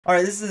All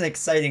right, this is an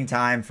exciting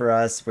time for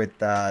us with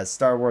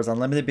Star Wars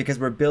Unlimited because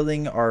we're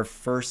building our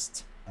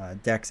first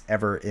decks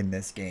ever in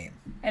this game.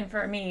 And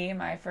for me,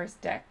 my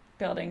first deck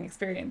building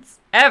experience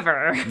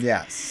ever.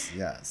 Yes,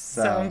 yes.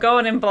 So I'm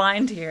going in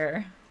blind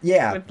here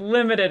Yeah. with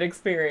limited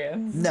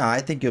experience. No, I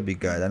think you'll be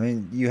good. I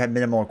mean, you had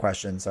minimal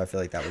questions, so I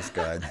feel like that was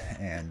good.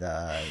 And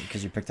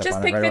because you picked up Just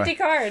on pick it right 50 away.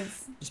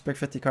 cards. Just pick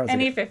 50 cards.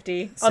 Any Okay.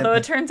 50. Simple. Although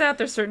it turns out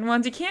there's certain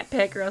ones you can't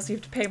pick or else you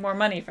have to pay more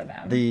money for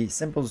them. The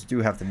symbols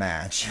do have to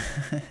match,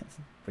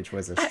 which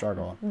was a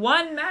struggle.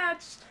 One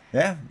matched.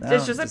 Yeah. No,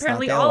 It's just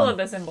apparently not the other all one. of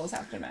the symbols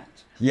have to match.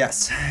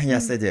 Yes,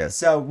 yes, they do.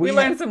 So We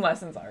learned some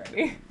lessons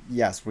already.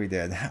 Yes, we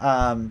did.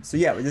 So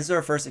yeah, this is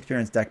our first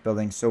experience deck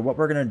building. So what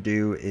we're gonna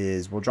do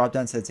is we'll drop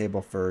down to the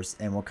table first,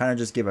 and we'll kind of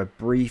just give a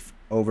brief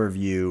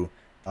overview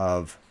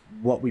of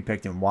what we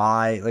picked and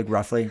why, like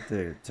roughly,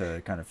 to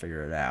kind of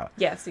figure it out.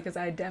 Yes, because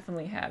I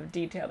definitely have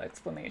detailed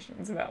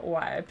explanations about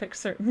why I picked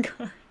certain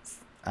cards.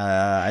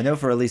 I know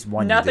for at least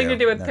one. Nothing you to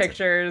do with That's it.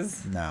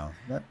 pictures. No,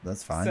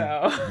 that's fine.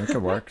 So. It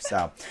could work.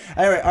 So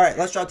anyway, all right,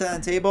 let's drop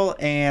down the table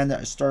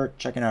and start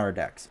checking out our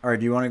decks. All right,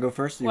 do you want to go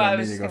first? Or do you Well, I want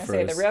was me just to going go to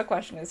say, first? the real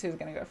question is who's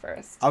going to go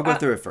first? I'll go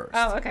through it first.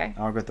 Oh, okay.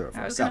 I'll go through it first.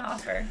 I was So, going to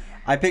offer.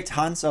 I picked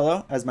Han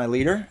Solo as my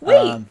leader.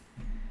 Wait.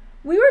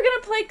 We were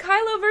going to play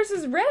Kylo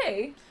versus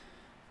Rey.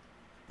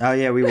 Oh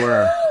yeah, we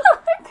were.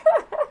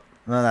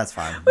 Well, that's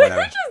fine. We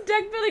Whatever. were just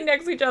deck building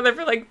next to each other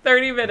for like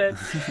 30 minutes.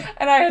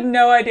 And I had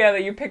no idea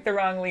that you picked the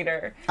wrong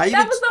leader. I That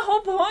even- was the whole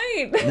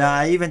point. No,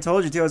 I even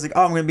told you too. I was like,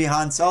 "Oh, I'm gonna be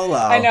Han Solo."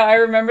 I know, I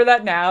remember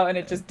that now, and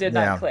it just did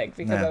Yeah, not click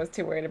because yeah. I was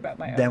too worried about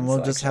my own Then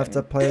we'll just have to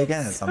selection. play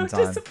again at So some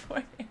time.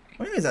 disappointing.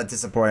 What do you mean is that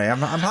disappointing? I'm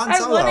Han I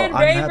Solo. wanted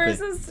I'm Rey happy.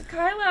 versus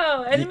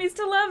Kylo, enemies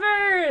to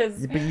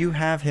lovers. But you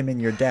have him in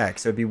your deck,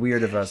 so it'd be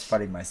weird of us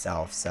fighting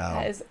myself. So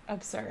That is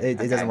absurd. it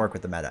doesn't Okay. work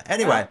with the meta.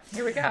 Anyway,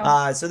 Here we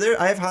go. so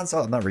there I have Han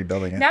Solo. I'm not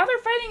rebuilding it. Now they're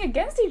fighting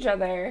against each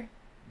other.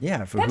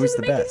 Yeah, for That who's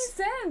doesn't the make best?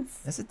 any sense.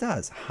 Yes, it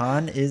does.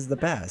 Han is the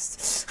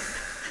best.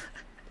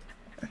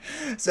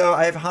 So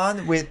I have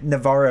Han with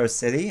Navarro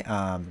City.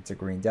 It's a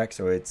green deck,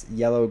 so it's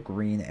yellow,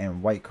 green,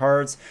 and white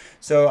cards.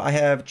 So I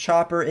have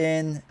Chopper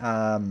in.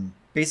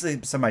 Basically,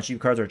 some of my cheap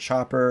cards are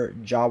Chopper,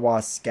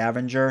 Jawa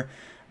Scavenger.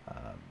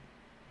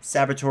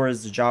 Saboteur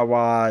is the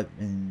Jawa,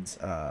 and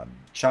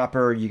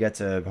Chopper, you get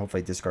to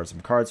hopefully discard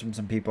some cards from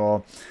some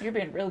people. You're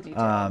being real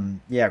detailed.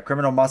 Yeah,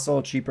 Criminal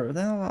Muscle, cheaper.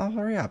 Then I'll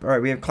hurry up. All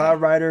right, we have Cloud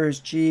Rider,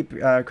 who's cheap.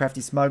 Crafty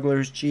Smuggler,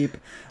 who's cheap.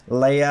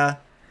 Leia,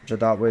 which I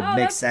thought would Oh, make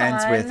that's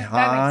sense fun. with That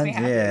Han. makes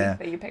me happy Yeah.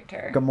 that you picked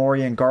her.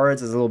 Gamorrean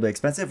Guards is a little bit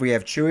expensive. We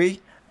have Chewie,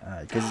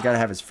 because he's got to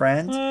have his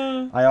friend.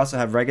 I also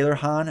have regular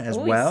Han as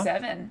Ooh, well. he's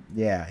 7.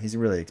 Yeah, he's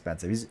really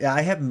expensive.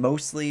 I have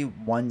mostly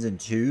 1s and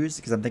 2s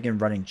because I'm thinking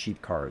running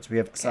cheap cards. We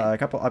have a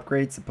couple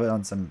upgrades to put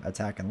on some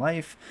attack and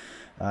life.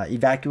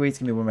 Evacuate's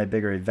going to be one of my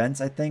bigger events,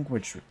 I think,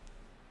 which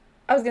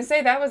I was gonna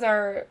say that was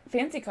our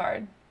fancy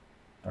card,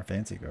 are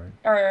fancy card.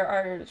 or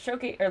our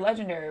showcase, or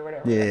legendary, or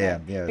whatever. Yeah.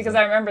 Because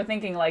I remember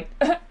thinking like,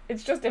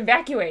 it's just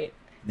evacuate.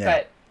 Yeah.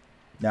 But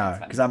No,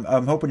 because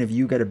I'm hoping if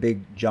you get a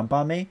big jump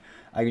on me,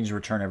 I can just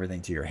return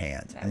everything to your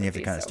hand, That and you have would to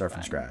be kind of so start from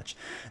fun. scratch.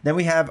 Then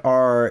we have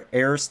our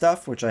air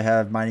stuff, which I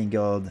have Mining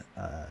Guild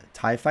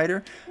TIE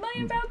Fighter.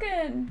 Millennium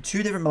Falcon.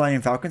 2 different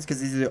Millennium Falcons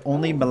because these are the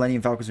only Ooh.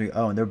 Millennium Falcons we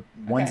own. They're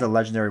one's Okay. a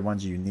legendary,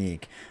 one's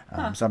unique.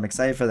 So I'm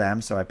excited for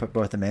them. So I put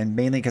both of them in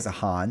mainly because of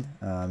Han.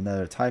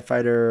 Another TIE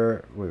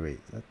Fighter. Wait, is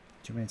that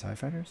too many TIE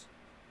Fighters?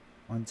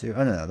 1, 2.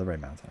 Oh no, the right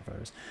amount of TIE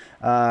Fighters.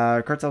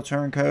 Cartel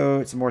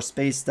Turncoat, some more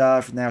space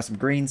stuff. Now some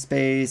green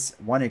space.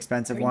 One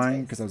expensive Green one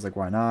space. because I was like,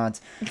 why not?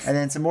 And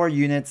then some more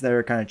units that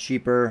are kind of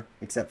cheaper,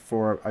 except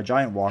for a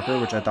giant walker,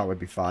 which I thought would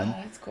be Oh, fun.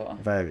 that's cool.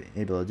 If I was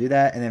able to do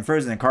that. And then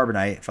Frozen and Carbonite,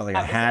 I felt like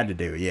I had to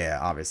do. Yeah,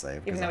 obviously.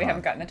 because Even though of we Han.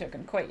 haven't gotten the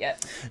token quite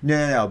yet.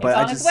 No, but It's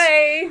I on just its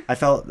way. I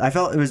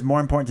felt it was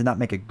more important to not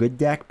make a good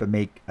deck, but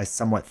make a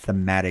somewhat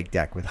thematic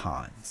deck with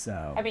Han.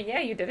 So I mean, yeah,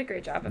 you did a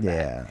great job of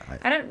yeah, that.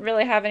 I don't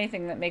really have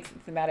anything that makes it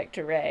thematic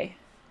to Rey.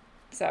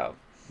 So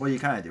well, you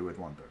kind of do with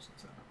one person.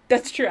 So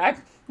that's true.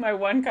 My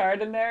one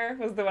card in there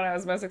was the one I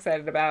was most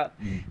excited about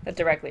that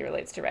directly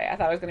relates to Rey. I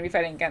thought I was going to be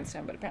fighting against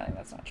him, but apparently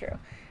that's not true.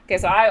 Okay,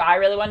 so I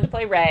really wanted to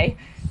play Rey.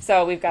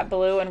 So we've got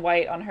blue and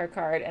white on her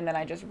card, and then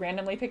I just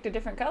randomly picked a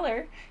different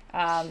color,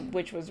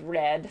 which was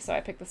red. So I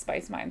picked the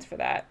Spice Mines for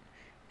that.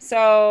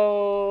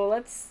 So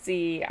let's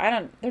see.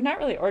 They're not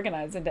really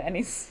organized into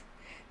any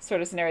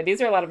sort of scenario.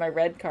 These are a lot of my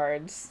red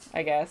cards,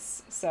 I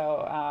guess.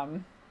 So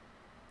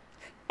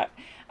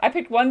I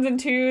picked 1s and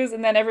 2s,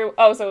 and then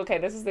okay,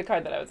 this is the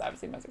card that I was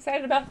obviously most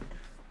excited about.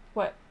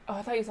 What? Oh,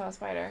 I thought you saw a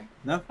spider.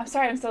 no. I'm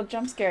sorry, I'm still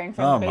jump scaring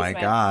from Oh the my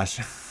basement. gosh.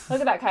 Look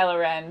at that Kylo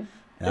Ren.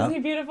 Yeah. Isn't he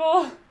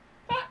beautiful?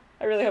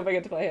 I really hope I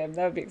get to play him.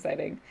 That would be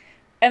exciting.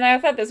 And I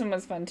thought this one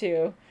was fun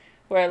too,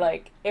 where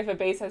like if a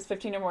base has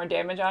 15 or more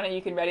damage on it,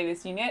 you can ready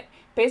this unit.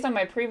 Based on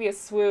my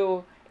previous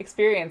SWU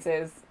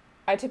experiences,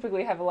 I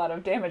typically have a lot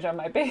of damage on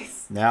my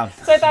base. Yeah.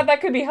 So I thought that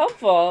could be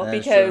helpful That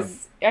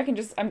is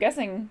because I'm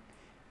guessing.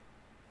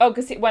 Oh,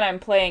 because when I'm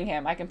playing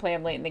him, I can play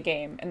him late in the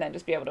game and then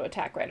just be able to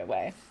attack right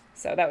away.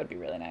 So that would be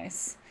really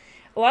nice.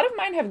 A lot of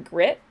mine have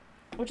grit,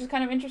 which is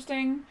kind of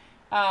interesting.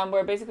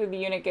 where basically the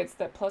unit gets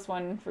the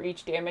 +1 for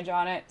each damage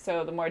on it.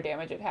 So the more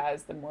damage it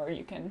has, the more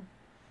you can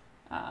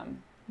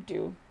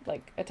do,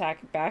 like,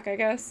 attack back, I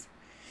guess.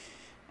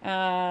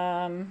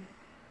 Yeah,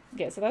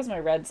 so that's my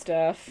red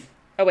stuff.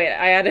 Oh, wait,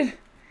 I added...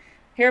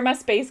 Here are my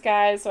space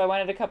guys, so I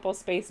wanted a couple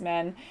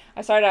spacemen.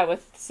 I started out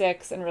with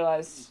 6 and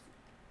realized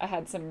I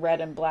had some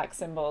red and black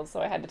symbols, so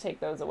I had to take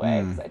those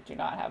away because I do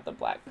not have the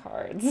black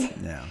cards.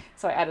 Yeah.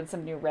 So I added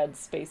some new red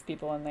space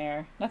people in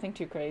there. Nothing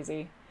too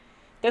crazy.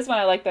 This one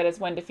I like that it's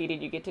when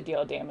defeated you get to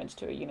deal damage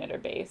to a unit or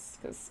base,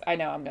 because I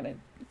know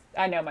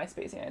my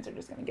space units are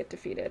just gonna get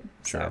defeated.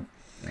 Sure.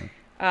 So.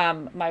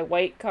 Yeah. My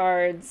white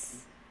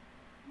cards.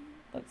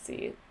 Let's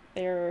see.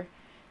 They're.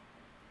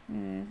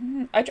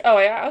 I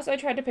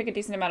tried to pick a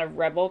decent amount of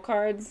rebel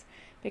cards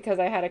because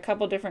I had a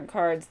couple different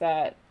cards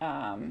that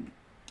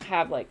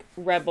have like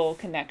rebel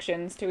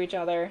connections to each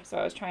other. So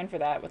I was trying for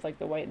that with like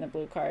the white and the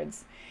blue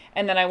cards.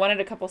 And then I wanted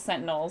a couple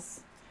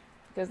sentinels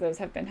because those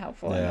have been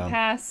helpful in the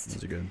past.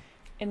 Those are good.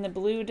 In the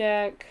blue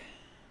deck,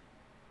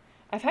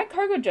 I've had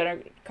Cargo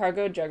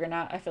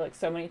Juggernaut, I feel like,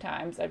 so many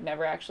times. I've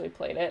never actually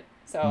played it.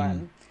 So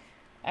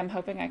I'm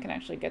hoping I can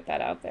actually get that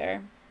out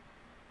there.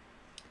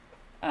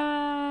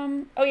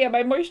 Oh yeah,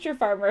 my moisture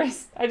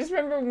farmers. I just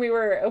remember when we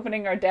were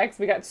opening our decks,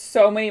 we got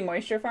so many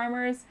moisture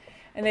farmers,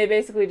 and they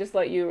basically just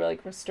let you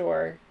like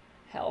restore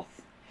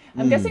health.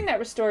 I'm guessing that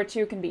restore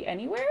 2 can be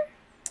anywhere.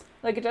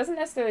 Like, it doesn't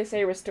necessarily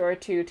say restore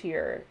 2 to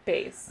your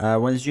base.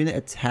 When this unit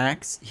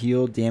attacks,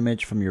 heal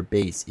damage from your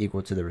base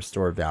equal to the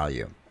restore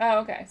value. Oh,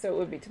 okay. So it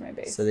would be to my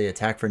base. So they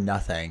attack for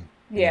nothing.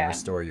 And then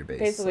restore your base.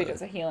 Basically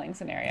just a healing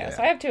scenario. Yeah.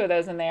 So I have 2 of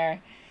those in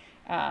there.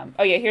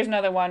 Oh yeah, here's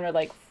another one where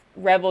like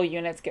rebel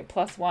units get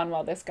 +1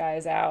 while this guy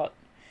is out.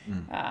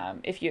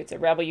 If it's a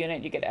rebel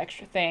unit, you get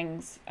extra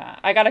things.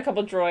 I got a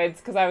couple droids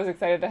because I was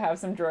excited to have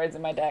some droids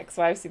in my deck.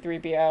 So I have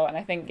C-3PO, and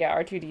I think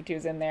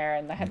R2-D2's in there,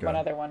 and I had one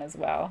other one as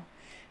well.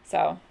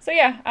 So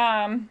yeah,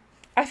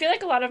 I feel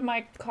like a lot of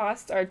my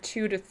costs are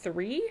 2 to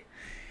 3.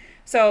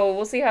 So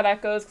we'll see how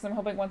that goes, because I'm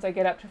hoping once I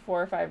get up to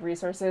 4 or 5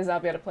 resources, I'll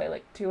be able to play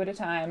like 2 at a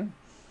time.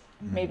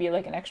 Maybe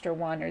like an extra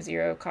 1 or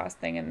 0 cost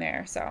thing in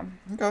there. So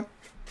okay.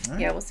 Right.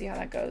 Yeah, we'll see how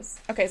that goes.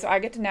 Okay, so I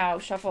get to now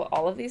shuffle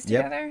all of these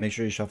together. Make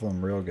sure you shuffle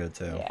them real good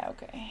too. Yeah,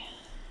 okay.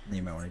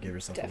 You might want to give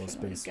yourself a little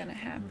space. Gonna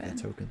happen. With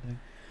the token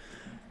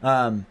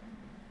thing.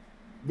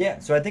 Yeah,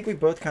 so I think we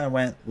both kind of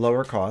went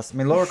lower cost. I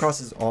mean, lower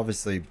cost is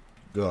obviously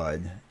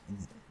good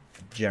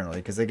generally,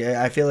 because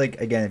I feel like,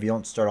 again, if you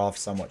don't start off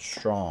somewhat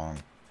strong,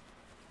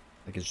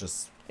 like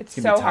it's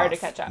so hard to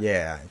catch up.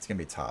 Yeah, it's gonna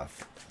be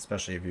tough,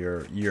 especially if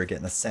you're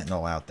getting a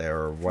sentinel out there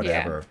or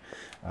whatever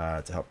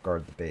to help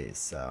guard the base.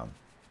 So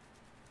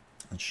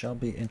it shall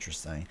be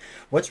interesting.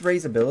 What's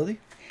Ray's ability?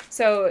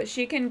 So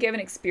she can give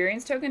an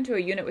experience token to a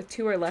unit with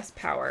 2 or less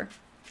power.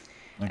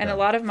 Okay. And a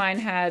lot of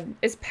mine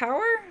is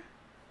power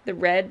the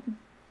red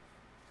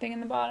thing in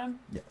the bottom?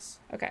 Yes.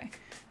 Okay.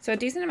 So a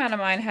decent amount of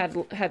mine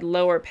had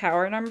lower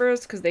power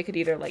numbers because they could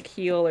either like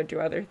heal or do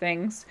other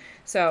things.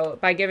 So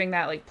by giving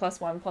that like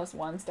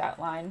 +1/+1 stat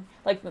line,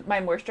 like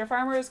my moisture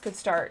farmers could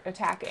start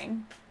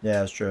attacking. Yeah,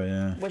 that's true.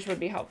 Yeah. Which would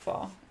be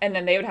helpful, and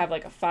then they would have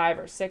like a 5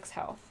 or 6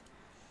 health.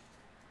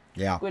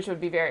 Yeah. Which would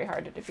be very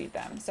hard to defeat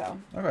them. So.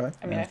 Okay.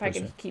 I mean, if I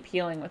could keep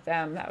healing with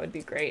them, that would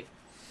be great.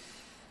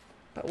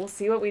 But we'll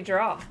see what we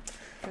draw.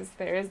 Because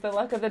there is the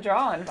luck of the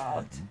draw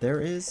involved. There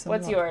is.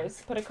 What's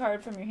yours? Put a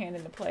card from your hand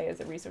into play as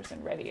a resource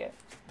and ready it.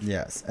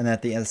 Yes, and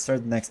at the start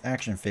of the next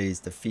action phase,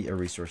 defeat a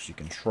resource you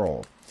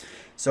control.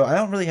 So I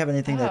don't really have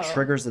anything that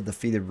triggers the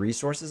defeated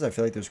resources. I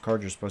feel like those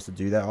cards are supposed to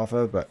do that off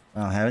of, but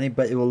I don't have any.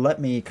 But it will let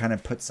me kind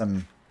of put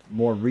some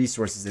more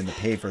resources in to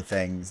pay for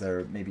things that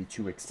are maybe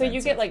too expensive. So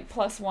you get like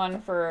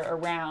 +1 for a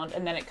round,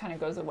 and then it kind of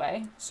goes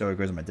away. So it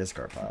goes in my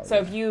discard pile. So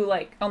if you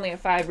like only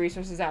have 5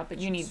 resources out, but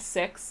you need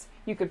 6,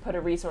 you could put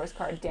a resource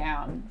card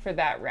down for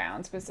that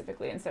round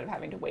specifically instead of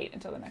having to wait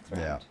until the next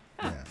round. Yeah.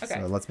 Oh, yeah. Okay.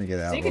 So it lets me get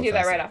it out. So you could do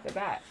that right off the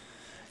bat.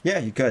 Yeah,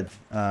 you could.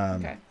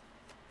 Okay.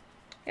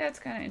 Yeah, it's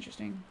kind of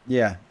interesting.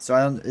 Yeah. So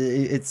I don't.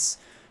 It's.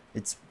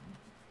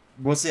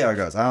 We'll see how it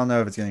goes. I don't know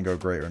if it's gonna go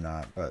great or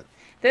not, but.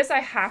 This I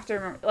have to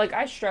remember. Like,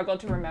 I struggle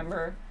to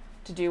remember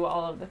to do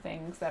all of the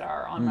things that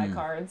are on my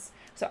cards.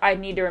 So I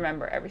need to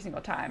remember every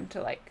single time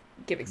to, like,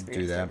 give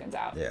experience tokens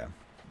out. Yeah.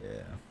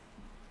 Yeah.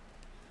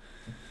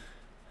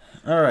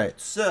 All right,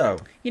 so.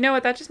 You know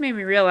what? That just made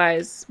me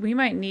realize we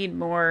might need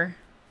more.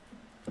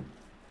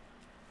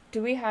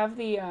 Do we have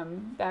the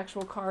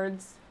actual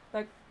cards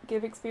that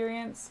give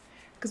experience?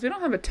 Because we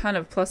don't have a ton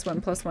of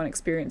 +1/+1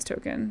 experience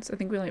tokens. I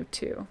think we only have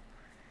 2.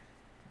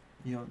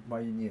 You know,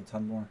 why you need a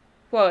ton more?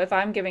 Well, if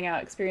I'm giving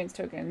out experience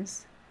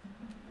tokens,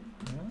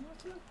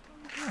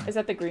 is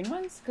that the green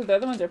ones? Because the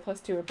other ones are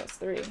 +2 or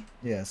 +3.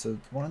 Yeah, so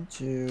 1,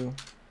 2,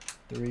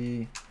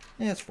 3.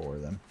 Yeah, it's 4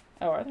 of them.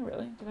 Oh, are they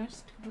really? Did I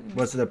just completely...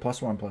 Well, so they're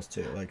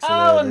 +1/+2. Like,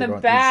 so in the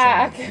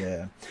back.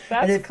 Yeah.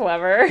 That's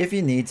clever. If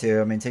you need to,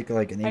 I mean, take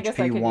like an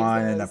HP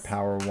one and a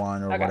power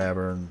one or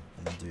whatever and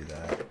do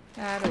that.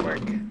 That'll work.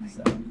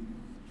 So.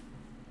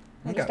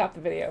 I'll just stop the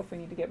video if we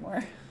need to get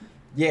more.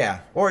 Yeah.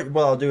 Or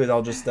what I'll do is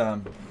I'll just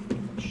shadow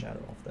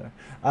off there.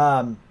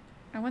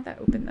 I want that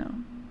open though.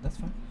 That's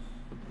fine.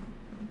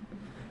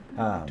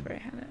 Where I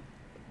had it.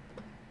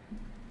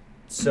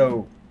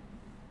 So.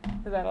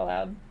 Is that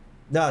allowed?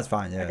 No, it's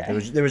fine. Yeah, Okay.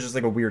 there was just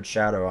like a weird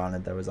shadow on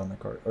it that was on the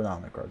card, or not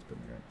on the cards, but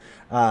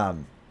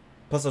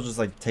plus I'll just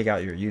like take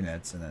out your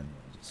units and then.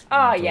 Just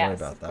Oh don't yes, worry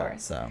about of that.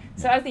 course.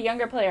 So as the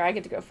younger player, I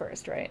get to go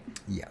first, right?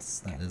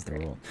 yes, that Okay, is the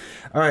great. rule.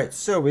 All right,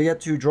 so we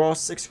get to draw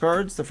 6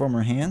 cards to form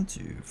our hand.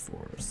 2,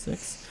 4,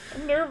 6,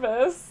 I'm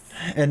nervous.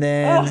 and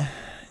then. Ugh.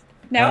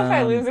 Now if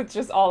I lose, it's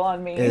just all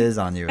on me. It is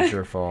on you. It's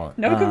your fault.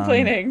 No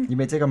complaining. You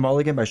may take a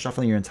mulligan by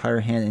shuffling your entire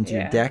hand into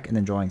your deck and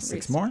then drawing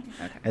 6 more.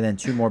 Okay. And then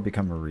 2 more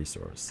become a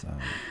resource.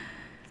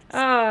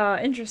 Ah,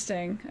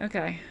 interesting.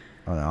 Okay.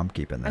 Oh, no, I'm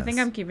keeping this. I think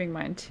I'm keeping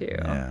mine too.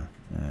 Yeah.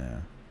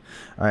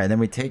 All right, then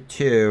we take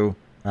 2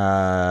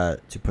 to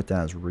put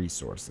down as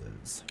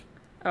resources.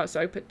 Oh, so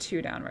I put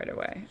 2 down right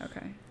away.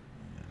 Okay.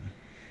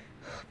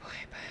 Oh, boy.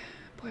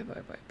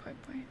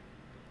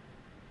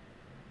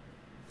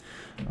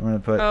 I'm going to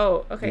put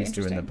okay, these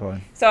 2 into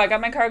play. So I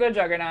got my Cargo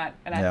Juggernaut,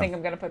 and I think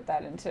I'm going to put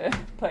that into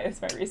play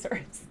as my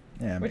resource.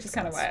 Yeah, which is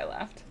kind of why I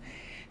left.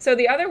 So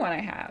the other one I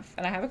have,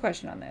 and I have a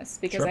question on this,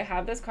 because Sure. I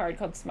have this card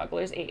called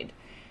Smuggler's Aid.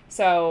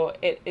 So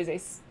it is a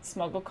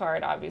smuggle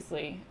card,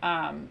 obviously.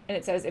 And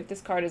it says if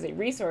this card is a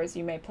resource,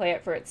 you may play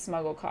it for its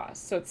smuggle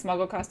cost. So its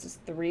smuggle cost is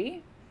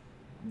 3.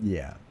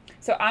 Yeah.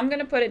 So I'm going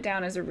to put it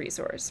down as a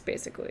resource,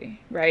 basically,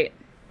 right?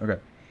 Okay.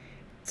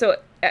 So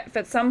if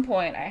at some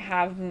point I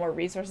have more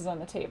resources on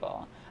the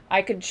table,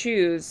 I could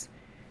choose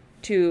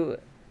to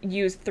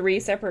use 3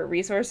 separate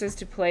resources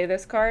to play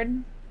this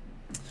card.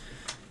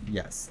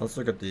 Yes. Let's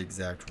look at the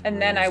exact rules.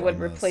 And then I would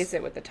on this. replace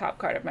it with the top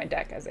card of my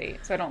deck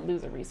so I don't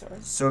lose a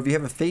resource. So if you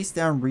have a face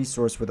down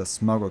resource with a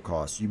smuggle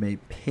cost, you may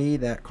pay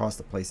that cost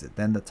to place it.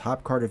 Then the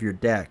top card of your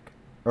deck,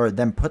 or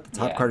then put the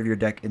top card of your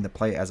deck into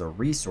play as a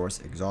resource,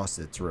 exhaust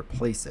it to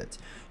replace it.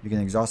 You can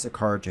exhaust a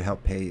card to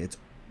help pay its.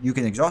 You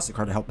can exhaust a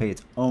card to help pay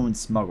its own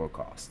smuggle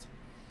cost.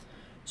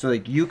 So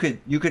like you could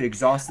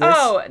exhaust this.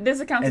 Oh, this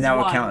accounts and as that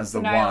one. would count as the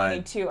so now I one. only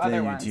need 2 Then other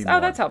you ones. need Oh,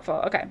 more. that's helpful.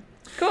 Okay,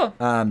 cool.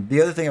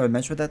 The other thing I would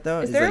mention with that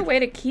though Is there a like, way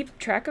to keep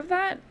track of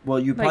that? Well,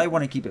 you probably like-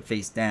 want to keep it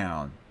face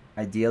down,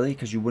 ideally,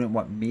 because you wouldn't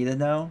want me to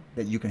know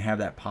that you can have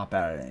that pop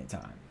out at any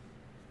time.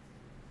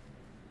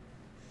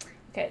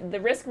 Okay, the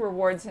risk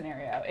reward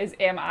scenario is: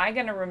 am I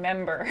going to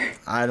remember?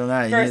 I don't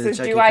know. You need to Versus,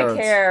 check do your I cards.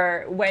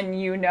 care when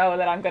you know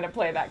that I'm going to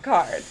play that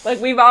card?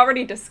 Like we've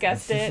already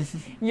discussed it.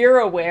 You're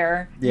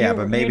aware. Yeah, you,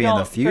 but maybe you in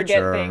the don't forget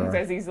future, things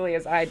as easily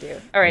as I do.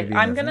 All right, maybe in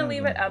I'm the going to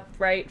leave future. it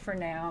upright for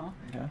now,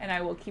 Okay. and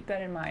I will keep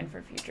that in mind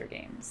for future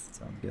games.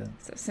 Sounds good.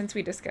 So since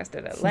we discussed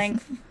it at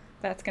length,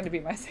 that's going to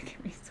be my second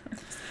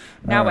resource.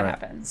 Now what Alright,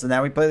 happens? So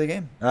now we play the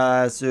game.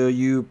 So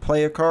you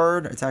play a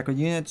card, attack with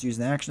units, use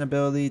an action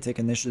ability, take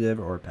initiative,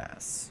 or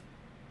pass.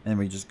 And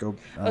we just go.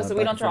 So we back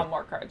don't and draw forth.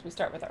 more cards. We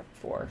start with our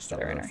 4 that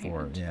Start are in with our our 4,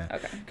 hand. yeah.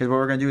 Okay. Because what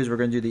we're going to do is we're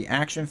going to do the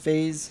action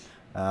phase.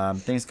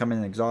 Things come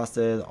in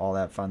exhausted, all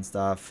that fun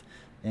stuff.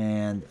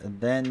 And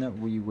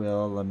then we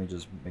will, let me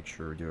just make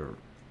sure we do it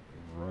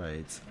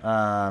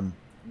right.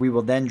 We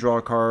will then draw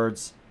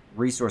cards,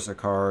 resource a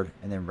card,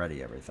 and then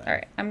ready everything. All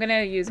right. I'm going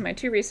to use my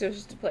 2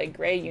 resources to play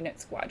Gray Unit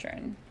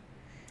Squadron.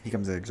 He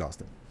comes in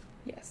exhausted.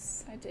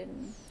 Yes, I did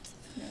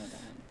know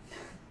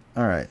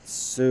that. All right,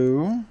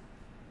 so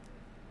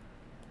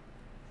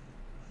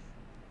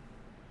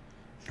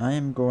I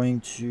am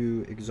going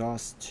to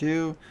exhaust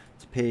 2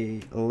 to pay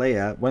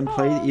Leia. When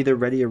played, either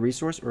ready a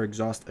resource or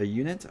exhaust a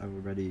unit. I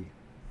will ready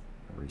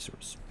a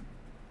resource.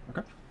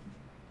 Okay.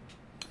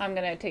 I'm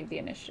going to take the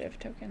initiative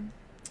token.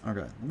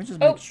 Okay. Let me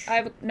just Oh, make sure. I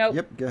have nope.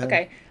 Yep, go ahead.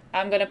 Okay.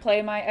 I'm going to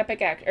play my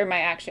epic act or my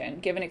action.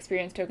 Give an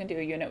experience token to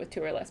a unit with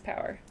 2 or less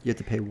power. You have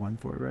to pay 1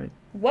 for it, right?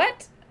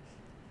 What?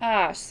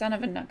 Ah, son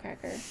of a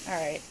nutcracker. All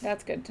right,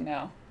 that's good to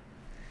know.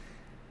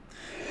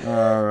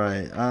 All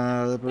right.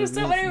 There's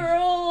so many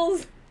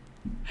rules.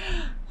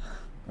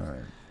 All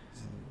right.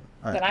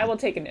 Then I will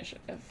take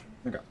initiative.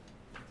 Okay.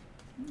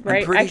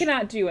 Right? pretty I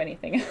cannot do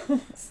anything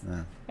else.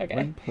 Yeah. Okay.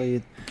 When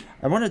played,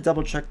 I want to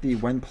double check the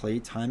when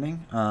played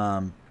timing.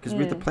 Because we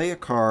have to play a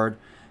card.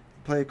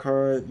 Play a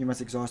card. You must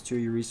exhaust 2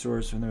 of your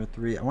resource when there are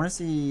 3. I want to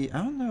see. I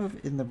don't know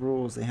if in the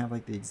rules they have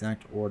like the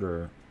exact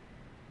order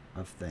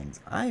of things.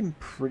 I'm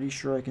pretty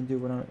sure I can do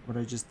what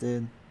I just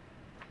did.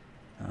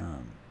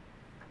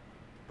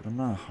 But I'm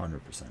not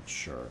 100%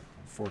 sure,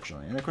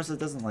 unfortunately. And of course, it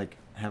doesn't like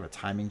have a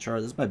timing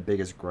chart. This is my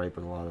biggest gripe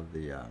with a lot of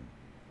the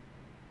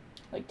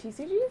Like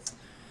TCGs?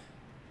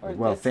 Or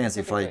well, this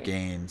Fantasy Flight specifically?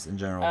 games in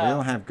general. They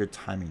don't have good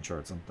timing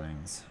charts on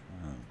things,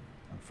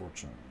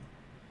 unfortunately.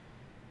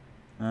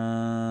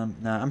 Nah,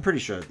 I'm pretty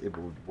sure it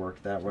would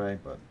work that way,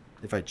 but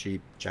if I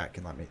cheat, chat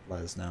can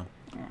let us know.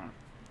 Yeah.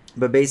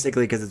 But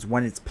basically, because it's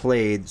when it's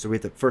played, so we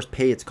have to first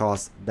pay its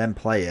cost, then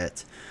play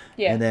it,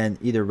 Yeah. and then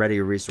either ready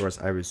a resource.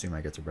 I would assume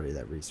I get to ready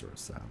that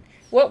resource. So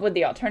What would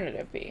the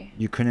alternative be?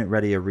 you couldn't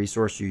ready a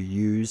resource you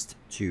used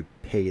to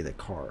pay the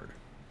card.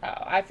 Oh,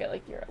 I feel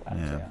like you're allowed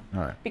Yeah. to.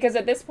 All right. Because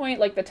at this point,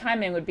 like the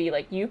timing would be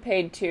like you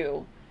paid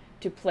 2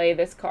 to play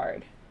this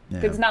card. Yeah.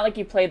 It's not like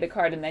you play the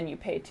card and then you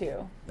pay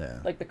 2. Yeah.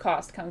 Like the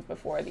cost comes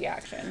before the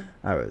action.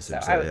 I would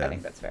assume so, I yeah.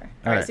 think that's fair. All All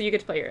right, right. so you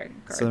get to play your card.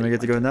 So then we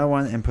get to go to that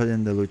one and put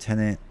in the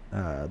lieutenant,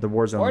 the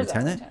Warzone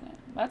Lieutenant.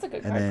 That's a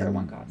good And card for then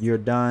 1 cost. you're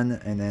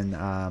done, and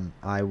then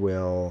I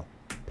will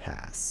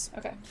pass.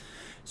 Okay.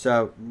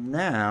 So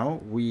now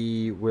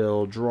we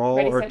will draw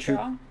Ready, or set, two.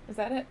 draw? Is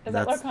that it? Is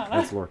that Lorcana?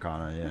 That's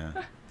Lorcana,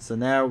 yeah. So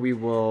now we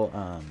will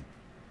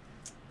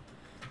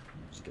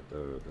just get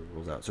the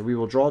rules out. So we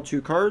will draw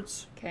 2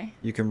 cards. Okay.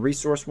 You can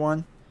resource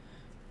one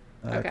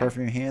Okay. card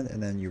from your hand,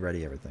 and then you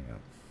ready everything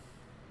up.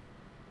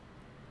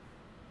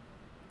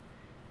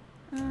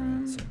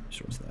 Alright, so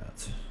resource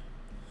that.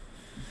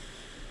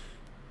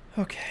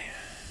 Okay.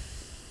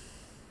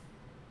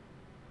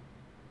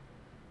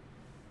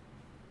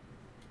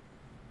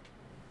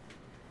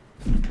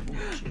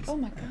 Oh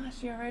my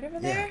gosh, you alright over Yeah,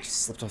 there? I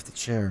just slipped off the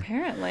chair.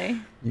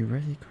 Apparently. You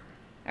ready?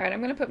 Alright, I'm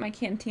going to put my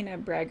Cantina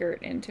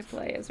Braggart into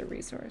play as a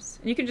resource.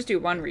 And you can just do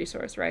 1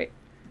 resource, right?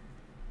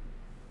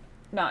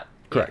 Not.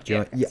 Correct.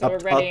 Yeah, Yeah, so up, we're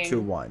up readying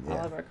to 1. all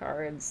Yeah. of our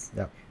cards.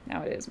 Yep.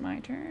 Now it is my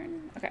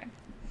turn. Okay.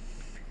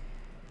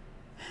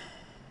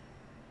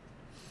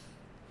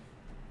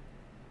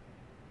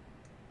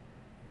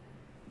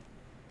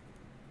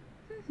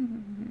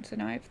 So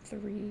now I have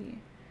 3.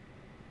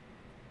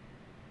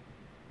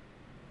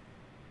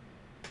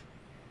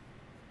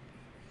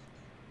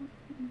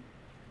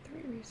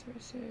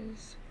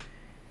 Resources.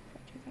 If I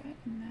do that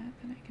and that,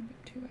 then I can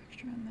put 2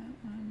 extra on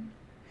that one.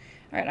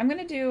 Alright, I'm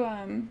gonna do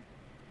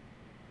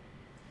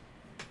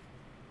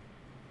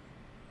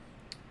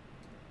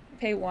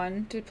pay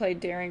 1 to play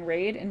Daring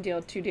Raid and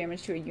deal 2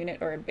 damage to a unit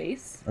or a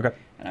base. Okay.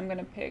 And I'm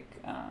gonna pick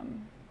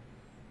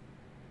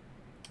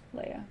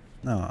Leia.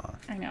 Aw.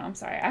 I know, I'm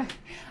sorry.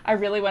 I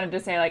really wanted to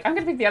say, like, I'm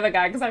gonna pick the other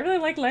guy because I really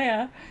like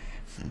Leia.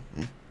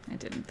 I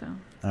didn't, though.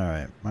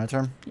 Alright, my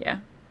turn? Yeah.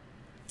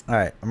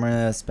 Alright, I'm going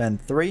to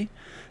spend 3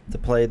 to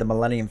play the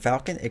Millennium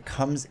Falcon. It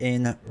comes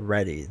in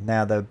ready.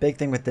 Now, the big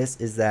thing with this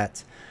is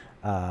that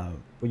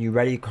when you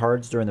ready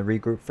cards during the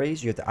regroup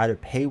phase, you have to either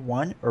pay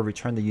 1 or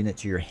return the unit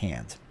to your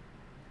hand.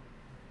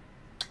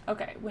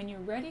 Okay, when you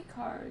ready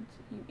cards,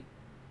 you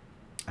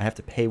I have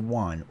to pay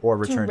 1 or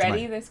return to to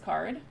ready my... this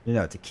card?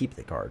 No, to keep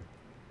the card.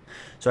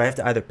 So I have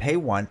to either pay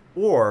 1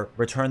 or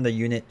return the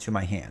unit to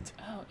my hand.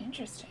 Oh,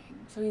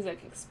 interesting. So he's,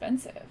 like,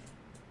 expensive.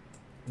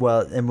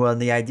 Well,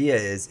 the idea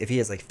is if he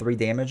has like 3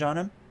 damage on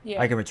him,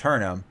 Yeah. I can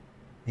return him.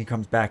 He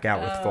comes back out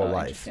with full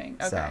life.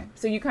 Interesting. Okay.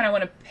 So you kind of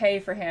want to pay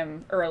for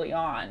him early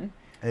on.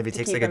 And if he to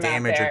takes keep like a him out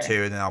damage or there.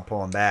 2, then I'll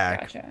pull him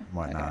back. Gotcha. And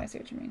whatnot. Okay, I see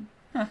what you mean.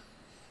 Huh.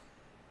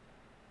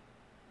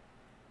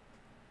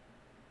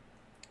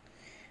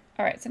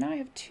 All right, so now I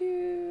have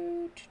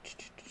 2.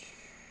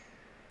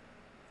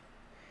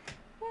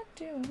 What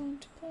do I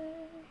want to play?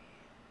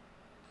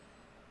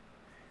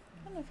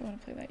 I don't know if I want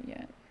to play that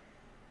yet.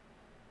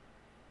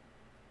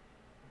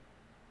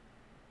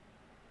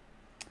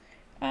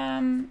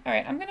 All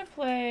right, I'm gonna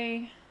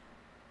play.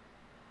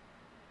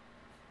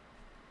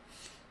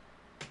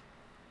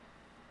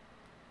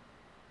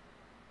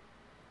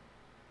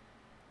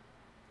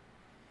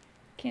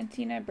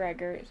 Cantina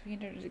Braggart, so he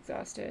enters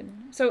exhausted.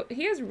 So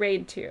he has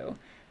raid 2.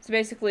 So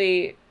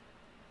basically,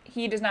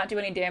 he does not do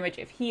any damage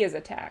if he is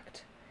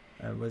attacked.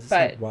 Was this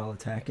But- like while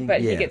attacking?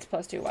 But yeah. he gets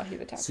 +2 while he's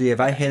attacked. So if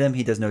I hit him,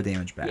 he does no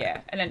damage back.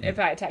 Yeah, and then if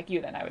I attack you,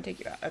 then I would take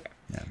you out. Okay.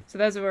 Yeah. So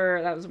that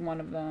was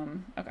one of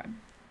them. Okay.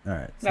 All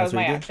right. So That was that's what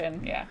my you did?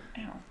 action. Yeah.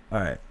 Ow. All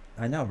right.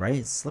 I know, right?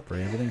 It's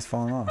slippery. Everything's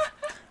falling off.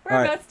 We're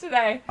All right. nuts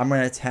today. I'm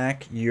going to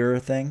attack your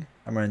thing.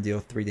 I'm going to deal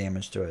 3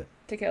 damage to it.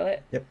 To kill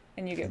it? Yep.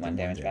 And you get And 1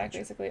 do one damage back,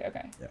 damage. basically?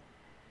 Okay. Yep.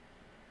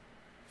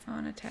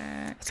 On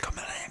attack. Let's go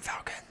Millennium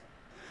Falcon.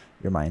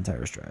 You're my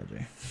entire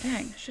strategy.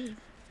 Dang, I should have.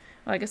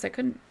 Well, I guess I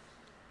couldn't.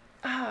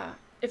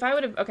 If I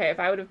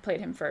would have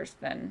played him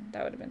first, then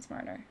that would have been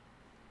smarter.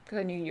 Because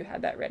I knew you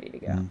had that ready to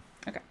go. Mhm.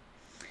 Okay.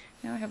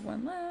 Now I have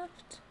 1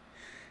 left.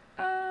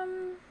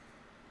 Alright,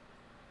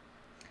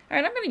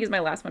 I'm going to use my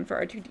last one for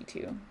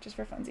R2-D2, just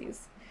for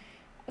funsies.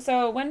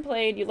 So, when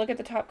played, you look at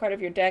the top card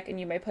of your deck and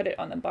you may put it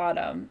on the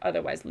bottom,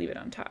 otherwise leave it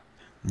on top.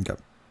 Okay.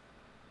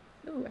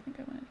 Ooh, I think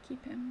I wanted to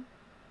keep him.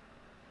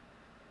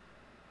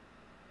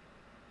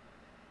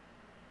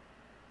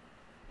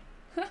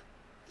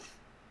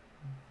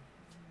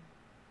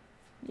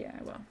 Yeah,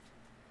 I will.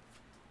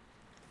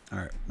 All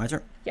right. My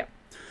turn. Yep.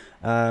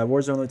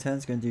 Warzone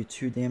Lieutenant's going to do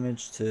 2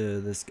 damage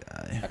to this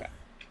guy. Okay.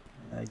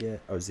 I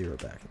get 0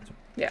 back. That's right.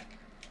 Yeah.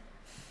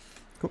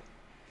 Cool.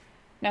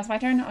 Now it's my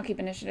turn. I'll keep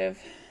initiative.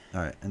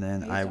 All right. And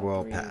then These I are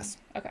will 3. pass.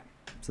 Okay.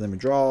 So then we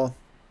draw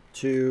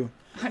 2.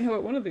 I know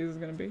what one of these is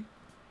going to be.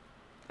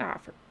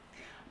 For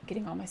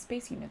getting all my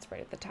space units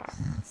right at the top.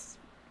 It's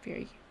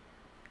very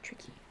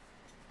tricky.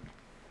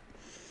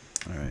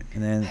 All right.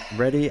 And then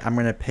ready. I'm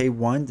going to pay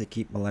 1 to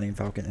keep Millennium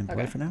Falcon in play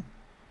Okay. for now.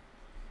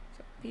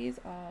 So these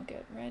all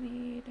get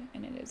readied,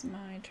 and it is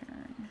my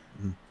turn.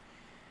 Mm.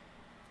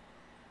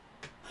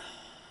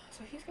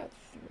 So he's got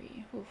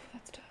 3. Oof,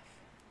 that's tough.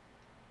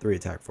 3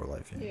 attack for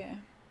life. Yeah. Yeah.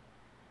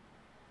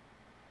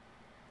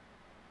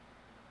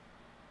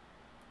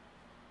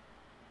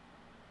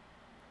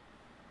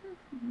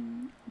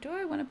 do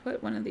I want to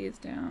put one of these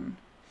down?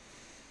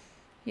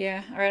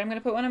 Yeah. All right, I'm going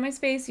to put one of my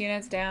space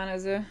units down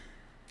as a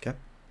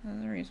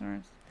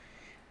resource.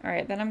 All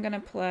right, then I'm going to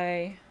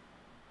play...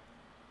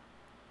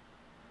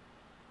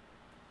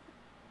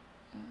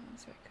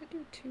 so I could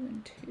do 2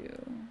 and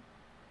 2.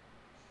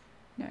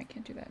 No, I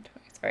can't do that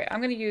twice. All right, I'm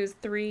going to use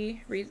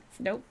 3...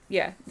 Nope.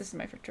 Yeah, this is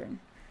my first turn.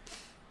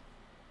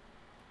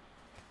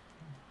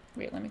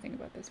 Wait, let me think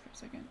about this for a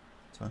second.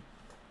 That's fine.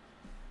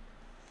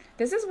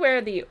 This is where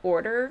the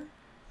order...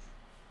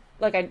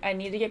 Like, I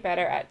need to get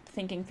better at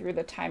thinking through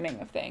the timing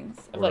of things.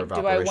 Like,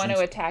 do I want to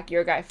attack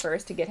your guy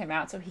first to get him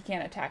out so he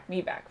can't attack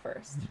me back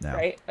first? No.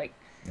 Right? Like...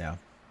 Yeah.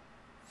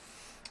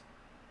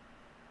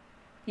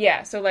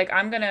 Yeah, so, like,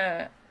 I'm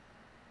gonna...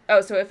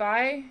 Oh, so if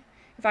I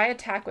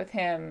attack with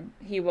him,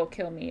 he will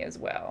kill me as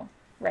well,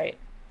 right?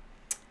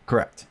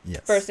 Correct.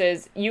 Yes.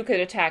 Versus you could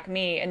attack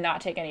me and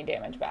not take any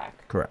damage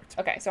back. Correct.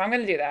 Okay, so I'm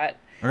going to do that.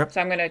 Okay. So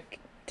I'm going to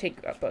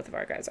take both of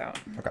our guys out.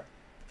 Okay.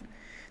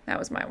 That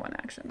was my one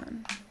action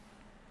then.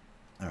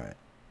 All right.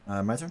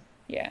 My turn?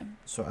 Yeah.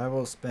 So I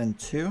will spend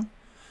 2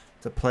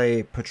 to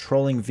play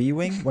Patrolling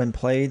V-Wing. When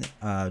played,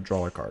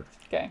 draw a card.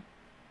 Okay.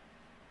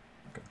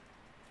 Okay.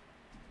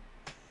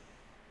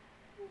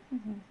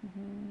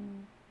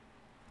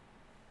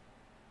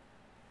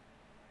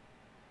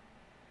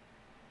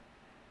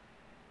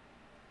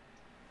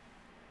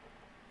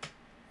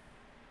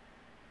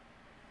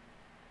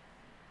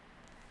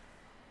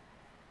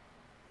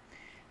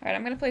 All right,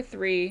 I'm going to play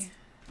 3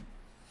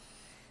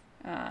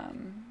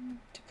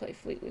 to play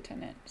Fleet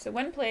Lieutenant. So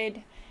when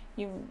played,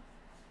 you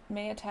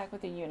may attack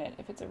with a unit.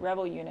 If it's a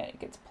rebel unit, it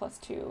gets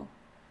 +2.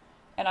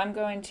 And I'm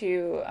going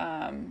to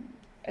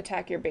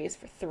attack your base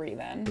for 3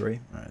 then. 3?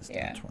 All right, it's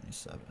yeah.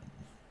 27.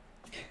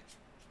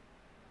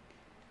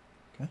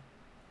 Okay.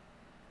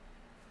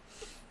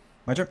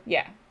 My turn?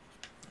 Yeah.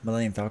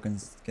 Millennium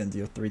Falcon's going to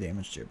deal 3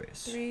 damage to your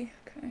base. 3,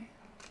 okay.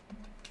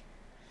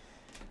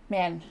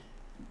 Man,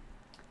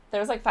 there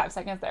was like 5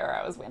 seconds there where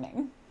I was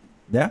winning.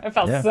 Yeah. It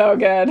felt so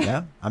good.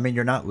 Yeah. I mean,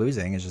 you're not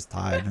losing. It's just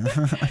tied.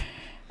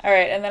 All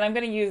right, and then I'm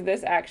going to use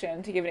this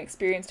action to give an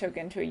experience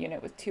token to a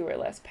unit with 2 or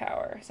less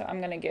power. So I'm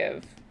going to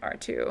give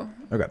R2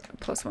 okay.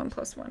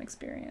 +1/+1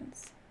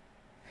 experience.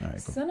 All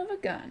right, cool. Son of a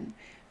gun.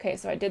 Okay,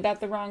 so I did that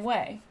the wrong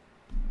way.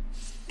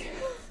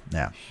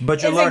 Yeah,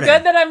 but you're Is learning. it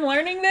good that I'm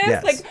learning this?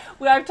 Yes. Like,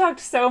 I've talked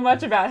so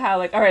much about how,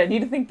 like, all right, I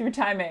need to think through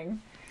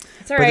timing.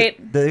 It's all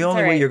right. The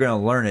only way right. you're going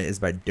to learn it is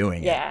by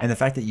doing Yeah. it. And the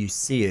fact that you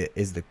see it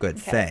is the good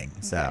Okay. thing.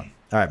 So, Okay.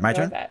 all right, my I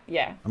turn? love that.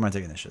 Yeah. I'm going to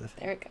take initiative.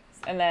 There it goes.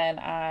 And then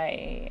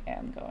I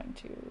am going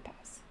to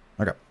pass.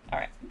 Okay. All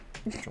right.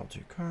 Draw 2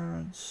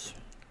 cards.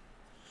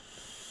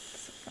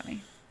 So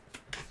funny.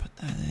 Put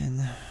that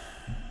in.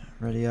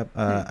 Ready up.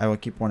 I will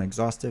keep 1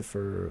 exhaustive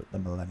for the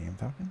Millennium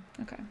Falcon.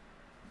 Okay.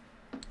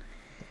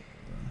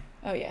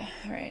 Oh, yeah.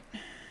 All right.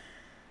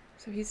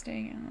 So he's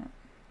staying out.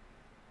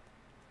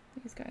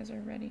 These guys are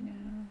ready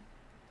now.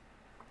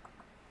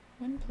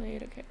 One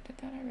played. Okay, did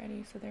that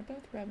already. So they're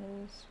both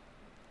rebels.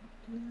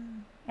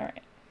 All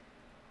right.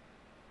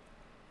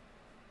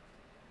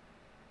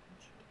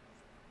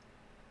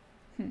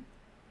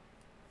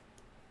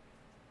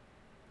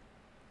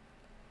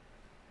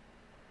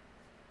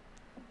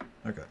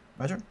 Okay.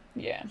 My turn?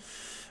 Yeah.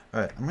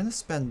 All right. I'm going to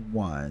spend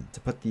 1 to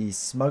put the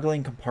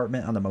smuggling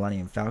compartment on the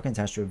Millennium Falcon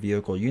attached to a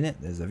vehicle unit.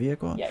 There's a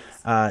vehicle.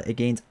 Yikes. It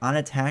gains on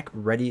attack,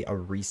 ready a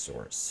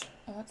resource.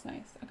 Oh, that's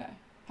nice. Okay.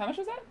 How much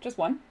was that? Just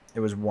 1?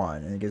 It was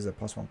 1, and it gives a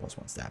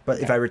 +1/+1 stat. But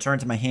if Okay. I return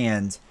to my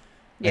hand,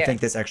 Yeah. I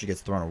think this actually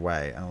gets thrown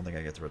away. I don't think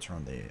I get to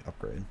return the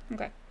upgrade.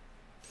 Okay.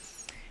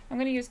 I'm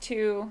going to use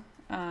 2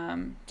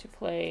 to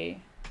play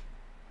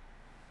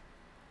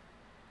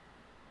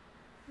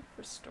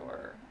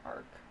Restore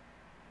Arc.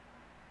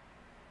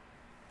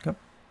 Okay.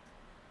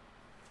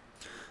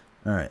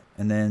 All right.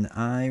 And then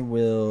I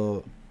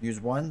will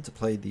use 1 to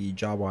play the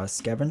Jawa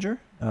Scavenger.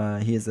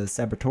 He is a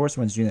saboteur,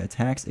 so when his unit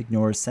attacks,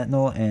 ignores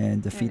Sentinel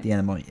and defeat the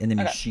enemy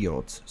Okay.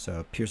 shields.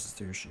 So pierces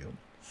through your shield,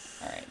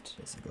 All right.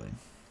 basically.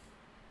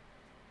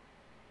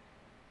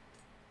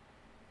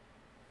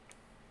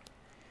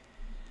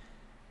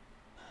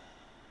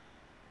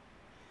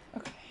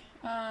 Okay.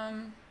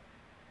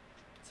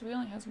 So he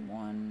only has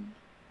 1.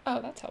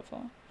 Oh, that's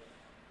helpful.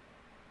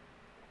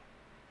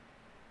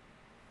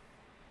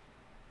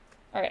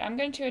 All right, I'm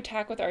going to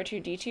attack with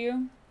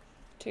R2-D2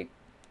 to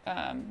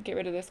get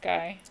rid of this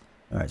guy.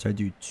 All right, so I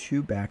do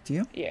 2 back to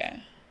you. Yeah.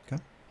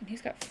 Okay. And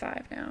he's got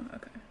 5 now.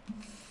 Okay.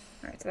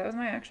 All right, so that was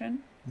my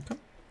action. Okay.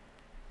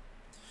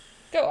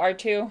 Go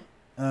R2.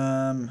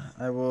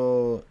 I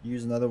will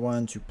use another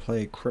 1 to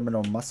play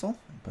Criminal Muscle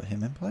and put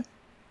him in play.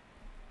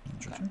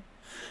 Okay.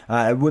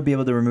 I would be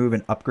able to remove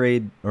an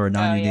upgrade or a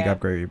non-unique yeah.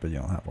 upgrade, but you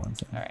don't have one.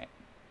 So. All right.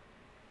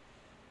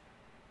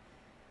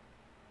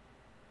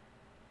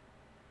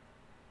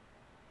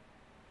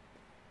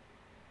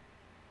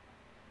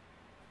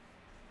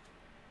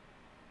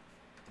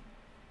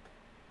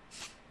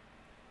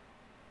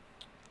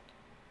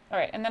 All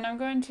right, and then I'm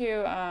going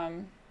to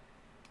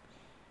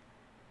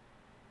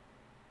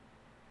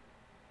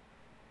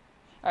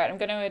all right, I'm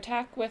going to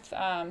attack with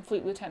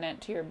Fleet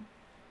Lieutenant to your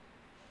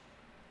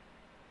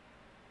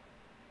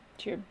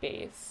to your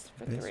base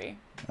for Base. 3.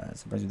 Alright,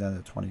 so brings you down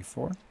to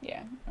 24.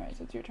 Yeah. All right,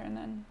 so it's your turn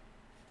then.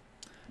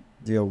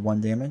 Deal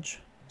 1 damage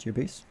to your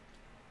base.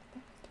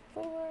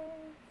 4.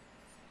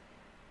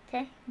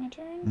 Okay, my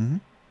turn. Mm-hmm.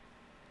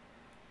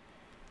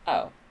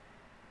 Oh.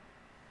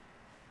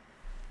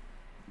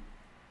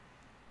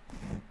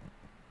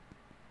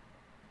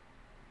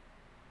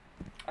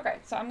 Okay,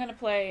 so I'm going to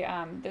play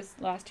this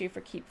last 2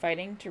 for keep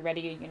fighting to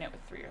ready a unit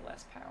with 3 or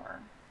less power.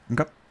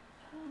 Okay.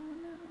 Oh,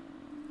 no.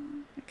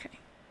 Okay.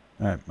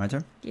 Alright, my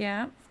turn.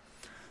 Yeah.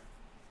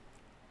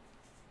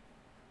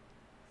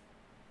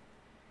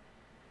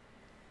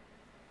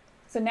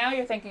 So now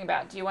you're thinking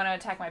about, do you want to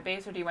attack my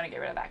base or do you want to get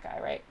rid of that guy,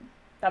 right?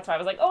 That's why I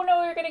was like, oh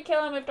no, you're going to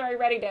kill him after I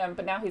readied him.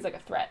 But now he's like a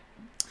threat.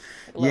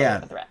 Like a little bit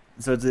of a threat.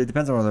 So it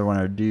depends on what I want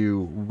to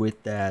do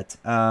with that.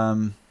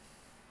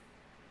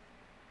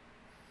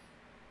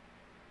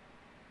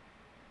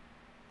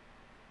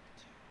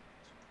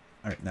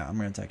 Alright, now I'm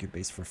going to attack your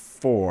base for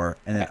 4,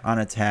 and then on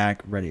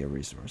attack, ready a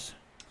resource.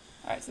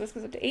 Alright, so this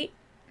goes up to 8.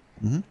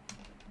 Mm-hmm.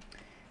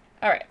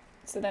 Alright,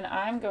 so then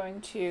I'm going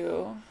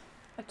to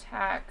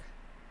attack.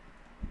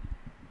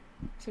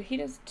 So he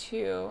does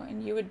 2,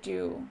 and you would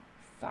do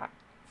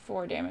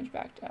 4 damage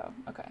back to. Oh,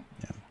 okay.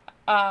 Yeah.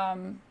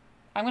 I'm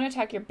going to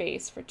attack your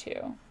base for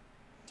 2.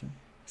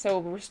 So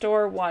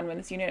restore 1 when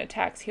this unit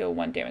attacks, heal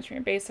 1 damage from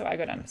your base, so I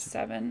go down to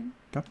 7.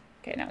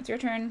 Okay, now it's your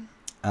turn.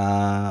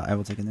 I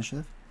will take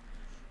initiative.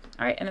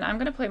 Alright, and then I'm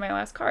going to play my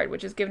last card,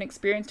 which is give an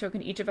experience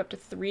token each of up to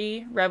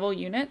 3 rebel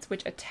units,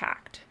 which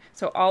attacked.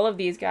 So all of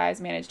these guys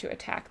managed to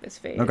attack this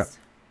phase. Okay.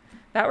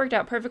 That worked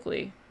out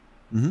perfectly.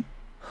 Mm-hmm.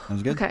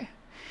 Sounds good. Okay.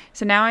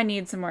 So now I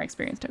need some more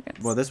experience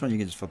tokens. Well, this one you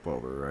can just flip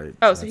over, right?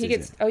 Oh, so he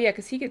gets... Oh, yeah,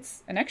 because he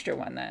gets an extra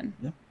 1 then.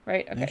 Yeah.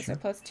 Right? Okay, Yeah, sure.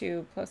 so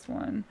 +2,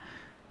 +1.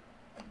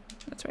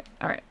 That's right.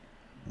 All right.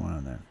 1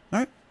 on there. All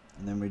right.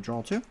 And then we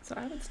draw 2. So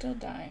I would still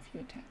die if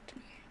you attacked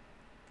me.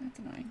 That's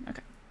annoying.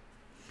 Okay.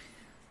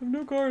 I have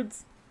no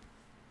cards.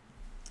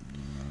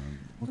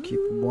 We'll keep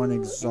 1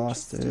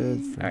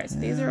 exhausted. All right, so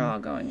these are all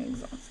going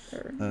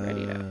exhausted.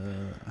 Ready to...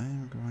 I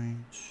am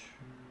going to...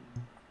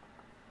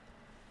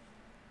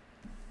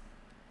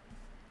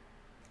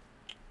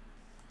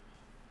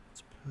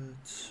 Let's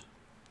put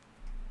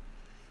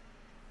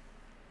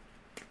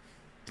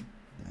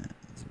that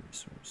as a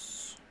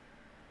resource.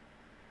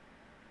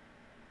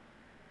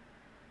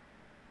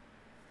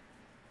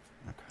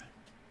 Okay.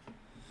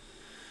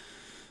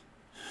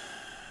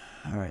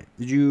 All right.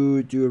 Did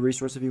you do a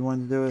resource if you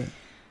wanted to do it?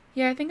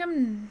 Yeah, I think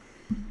I'm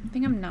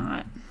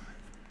not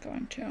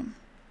going to.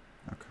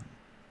 Okay.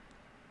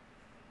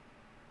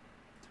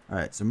 All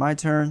right. So my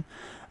turn.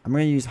 I'm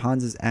going to use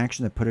Hans's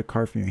action to put a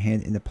card from your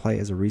hand into play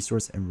as a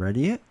resource and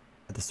ready it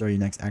at the start of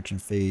your next action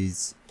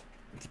phase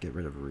to get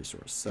rid of a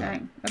resource. So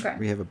Dang. Okay.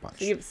 we have a bunch.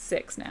 So you have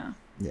 6 now.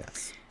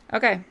 Yes.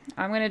 Okay.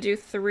 I'm going to do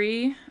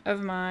 3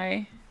 of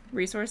my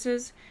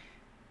resources.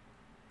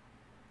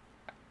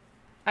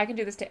 I can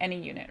do this to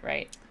any unit,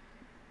 right?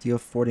 Deal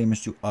 4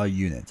 damage to a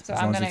unit. So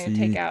I'm going to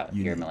take out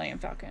your Millennium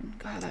Falcon.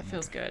 God, that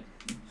feels good.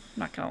 I'm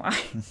not going to lie.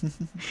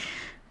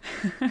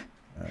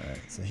 All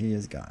right. So he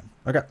is gone.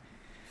 Okay.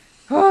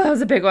 Oh, that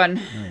was a big one.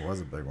 It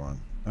was a big one.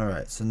 All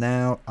right. So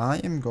now I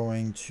am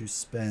going to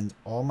spend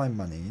all my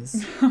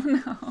monies. Oh,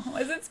 no.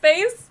 Is it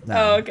space? No.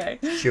 Oh, okay.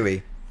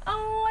 Chewy.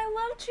 Oh, I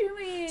love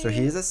Chewy. So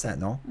he is a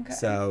sentinel. Okay.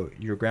 So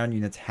your ground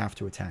units have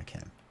to attack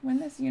him. When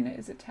this unit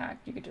is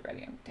attacked, you get to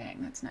ready him.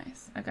 Dang, that's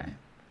nice. Okay.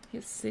 He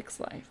has 6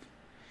 life.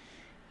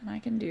 And I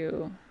can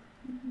do...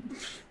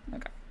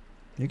 Okay.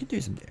 You can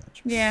do some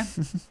damage. Yeah.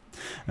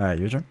 All right.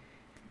 Your turn.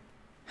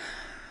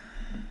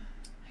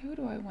 Who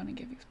do I want to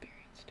give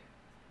experience to?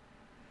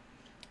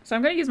 So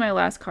I'm going to use my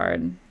last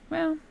card.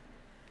 Well,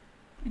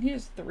 and he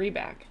has 3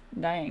 back.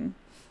 Dying.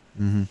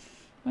 Mm-hmm.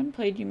 When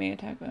played, you may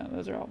attack. Well,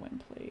 those are all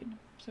when played.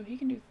 So he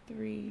can do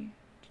 3.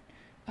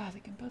 Oh, they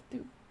can both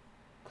do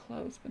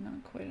close, but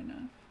not quite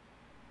enough.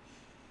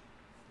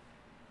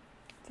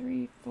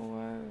 3,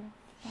 4,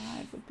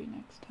 5 would be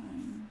next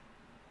time.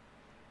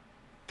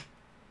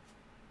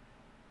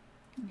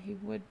 And he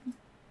would...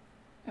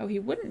 Oh, he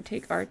wouldn't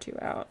take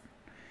R2 out.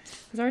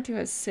 Because R2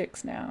 has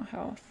 6 now,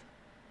 health.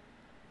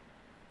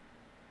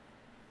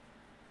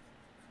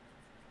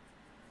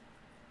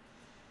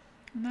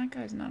 And that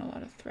guy's not a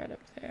lot of threat up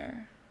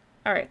there.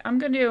 Alright, I'm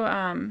going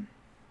to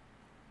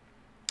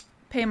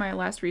pay my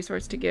last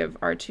resource to give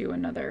R2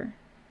 another...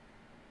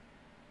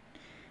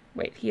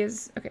 Wait, he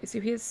has... Okay,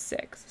 so he has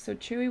 6. So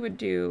Chewie would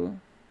do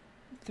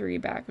 3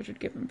 back, which would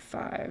give him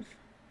 5.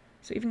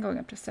 So even going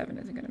up to 7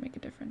 isn't going to make a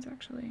difference,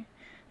 actually.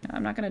 No,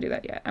 I'm not going to do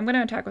that yet. I'm going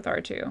to attack with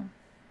R2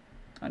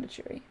 onto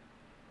Chewie.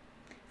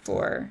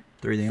 For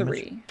 3 damage?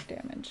 3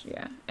 damage,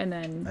 yeah. And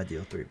then... I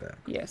deal 3 back.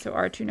 Yeah, so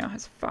R2 now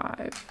has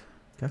 5.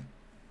 Okay.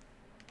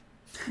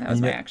 That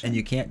was my action. And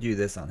you can't do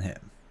this on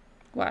him.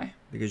 Why?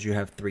 Because you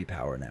have 3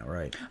 power now,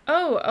 right?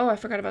 Oh, I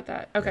forgot about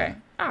that. Okay.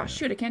 Yeah.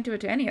 Shoot, I can't do it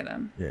to any of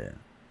them. Yeah.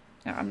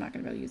 No, I'm not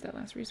going to be able to use that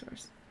last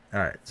resource.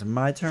 Alright, so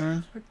my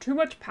turn. For too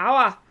much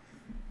power.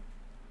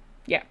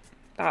 Yeah.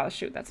 Oh,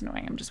 shoot, that's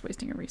annoying. I'm just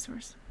wasting a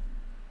resource.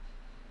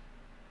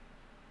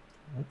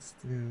 Let's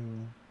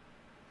do...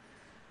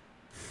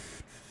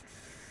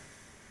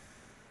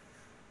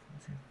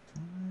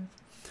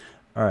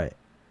 All right.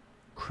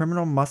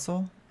 Criminal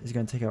Muscle is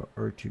going to take out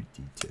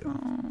R2D2.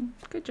 Oh,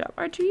 good job.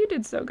 R2, you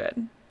did so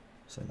good.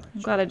 So not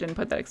I'm glad I didn't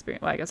put that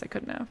experience. Well, I guess I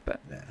couldn't have, but.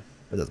 Yeah,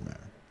 it doesn't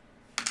matter.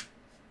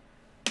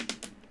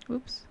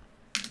 Oops.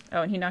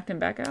 Oh, and he knocked him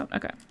back out?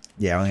 Okay.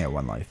 Yeah, I only got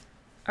 1 life.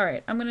 All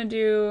right, I'm going to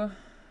do...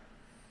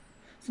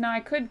 So now I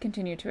could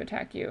continue to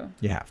attack you.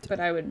 You have to. But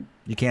I would...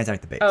 You can't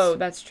attack the base. Oh,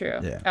 that's true.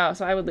 Yeah. Oh,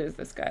 so I would lose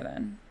this guy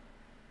then.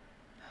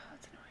 Oh,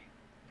 that's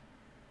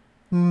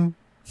annoying.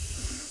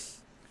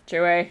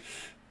 Chewie.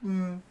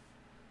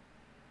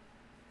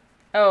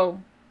 Oh.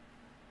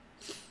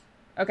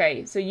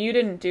 Okay, so you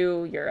didn't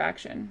do your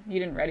action. You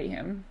didn't ready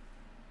him.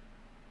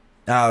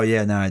 Oh,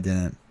 yeah, no, I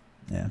didn't.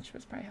 Yeah. Which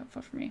was probably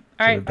helpful for me.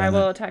 All right, I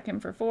will attack him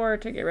for 4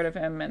 to get rid of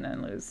him and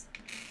then lose.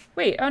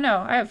 Wait, oh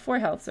no, I have 4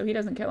 health, so he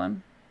doesn't kill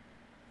him.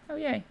 Oh,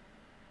 yay.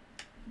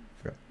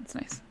 Sure. That's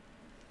nice.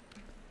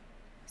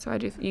 So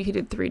he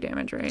did 3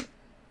 damage, right?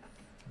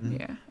 Mm-hmm.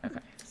 Yeah, okay.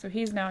 So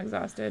he's now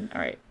exhausted.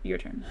 All right, your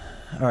turn.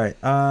 All right.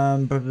 I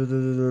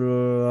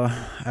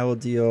will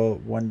deal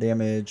 1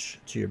 damage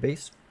to your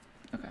base.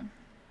 Okay.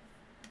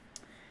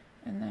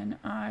 And then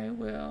I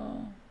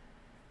will...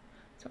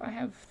 So I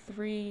have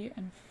 3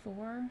 and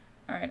 4.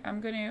 All right,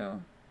 I'm going to...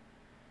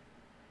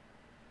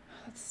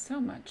 That's so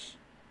much.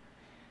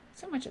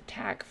 So much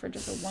attack for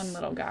just a 1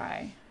 little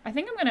guy. I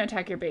think I'm going to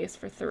attack your base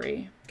for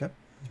 3. Okay.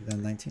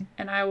 Then 19.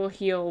 And I will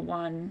heal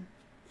 1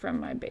 from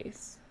my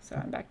base. So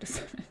I'm back to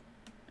 7.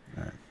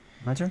 All right.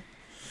 My turn?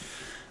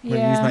 I'm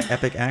going to use my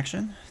epic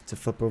action to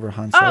flip over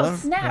Han Solo. Oh,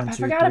 snap. 1, 2, I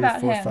forgot 3,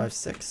 about 4, him. 5,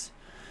 6.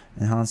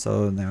 And Han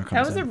Solo now comes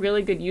That was in. a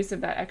really good use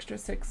of that extra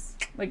 6,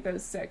 like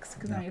those 6,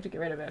 because now you have to get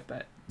rid of it,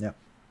 but... Yep.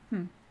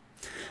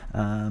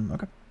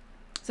 Okay.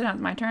 So now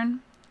it's my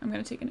turn. I'm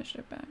going to take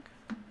initiative back.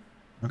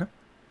 Okay.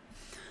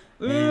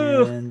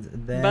 Ooh. And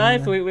then... Bye,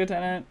 Fleet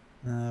Lieutenant.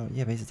 Yeah,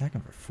 but he's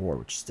attacking for 4,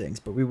 which stinks.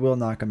 But we will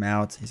knock him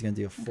out. He's going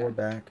to deal 4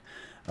 back.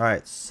 All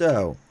right,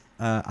 so...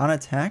 on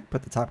attack,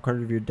 put the top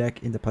card of your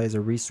deck into play as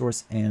a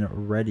resource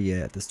and ready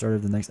it. At the start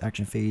of the next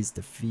action phase,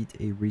 defeat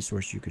a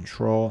resource you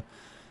control.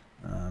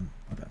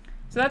 Okay.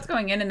 So that's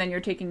going in, and then you're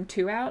taking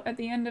 2 out at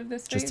the end of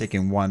this phase? Just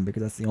taking 1,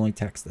 because that's the only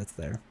text that's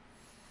there.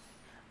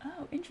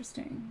 Oh,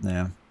 interesting.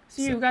 Yeah.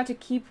 So you got to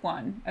keep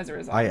 1 as a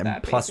result I of am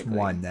that, plus basically.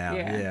 1 now.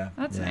 Yeah.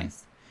 That's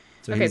nice.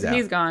 So okay, so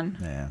he's gone.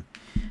 Yeah.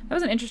 That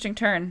was an interesting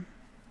turn.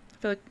 I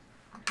feel like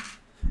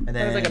And that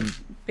then, was like a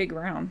big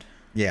round.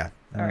 Yeah.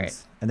 All right.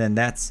 And then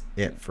that's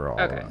it for all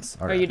of us.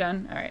 Are you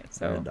done? All right.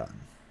 So we're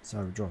done. So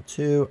I draw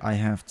 2. I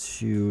have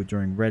to,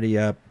 during ready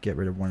up, get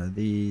rid of one of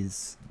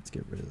these. Let's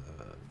get rid of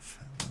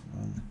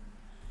 1,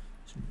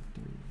 2,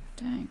 3.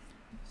 Dang.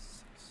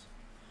 6.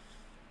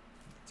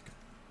 Let's go.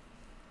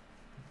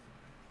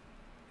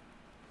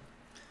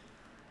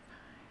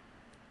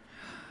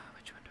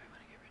 Which one do I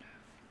want to get rid of?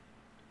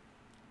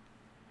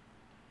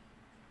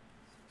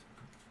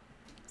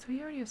 So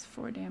he already has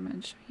 4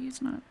 damage.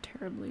 He's not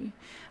terribly...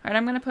 All right,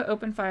 I'm going to put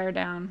open fire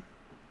down,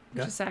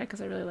 which is sad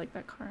because I really like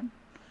that card.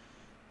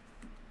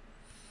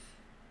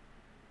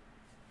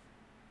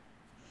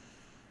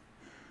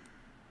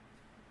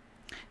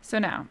 So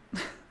now,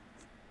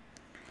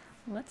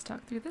 let's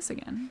talk through this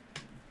again.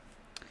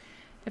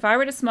 If I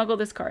were to smuggle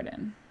this card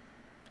in...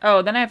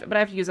 Oh, then I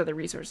have to use other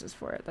resources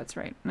for it. That's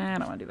right. Nah, I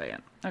don't want to do that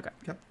yet. Okay.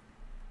 Yep.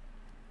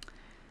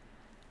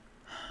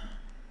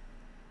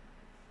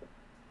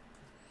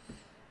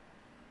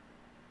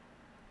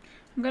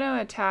 I'm going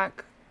to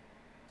attack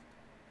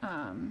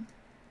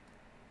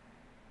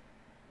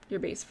your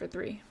base for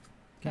 3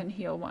 and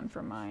heal 1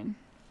 from mine.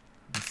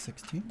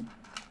 16.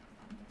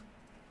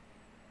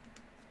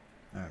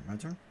 All right, my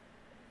turn.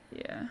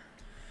 Yeah.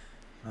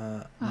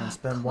 I'm going to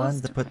spend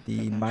 1 to put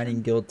the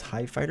Mining Guild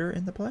TIE Fighter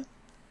into play.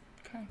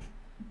 Okay.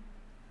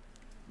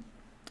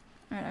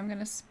 All right, I'm going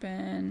to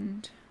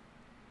spend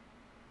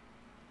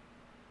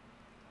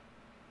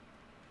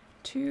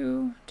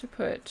 2 to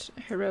put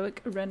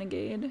Heroic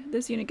Renegade.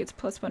 This unit gets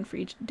 +1 for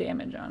each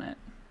damage on it.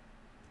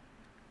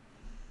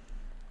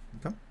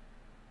 Okay.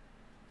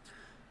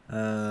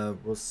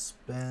 We'll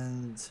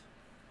spend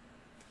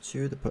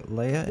 2 to put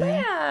Leia in.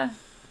 Yeah!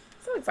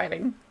 So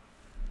exciting.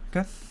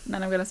 Okay. And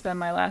then I'm going to spend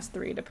my last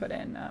 3 to put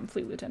in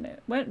Fleet Lieutenant.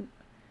 What?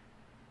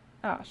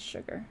 Ah,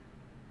 sugar.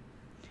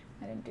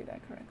 I didn't do that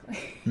correctly.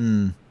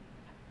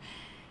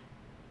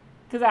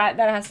 Because that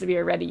has to be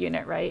a ready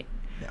unit, right?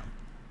 Yeah.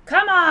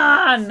 Come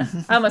on!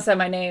 I almost said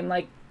my name,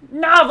 like,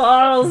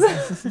 novels!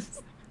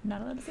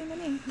 Not allowed to say my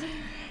name.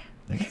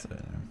 Thanks.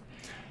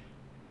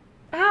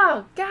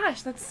 Oh,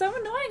 gosh, that's so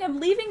annoying. I'm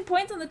leaving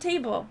points on the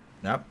table.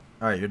 Yep.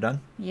 All right, you're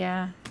done?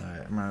 Yeah. All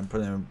right, I'm going to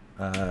put in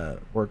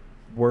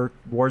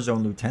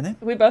Warzone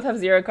Lieutenant. We both have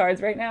 0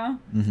 cards right now.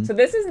 Mm-hmm. So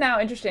this is now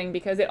interesting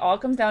because it all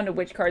comes down to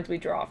which cards we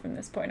draw from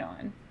this point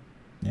on.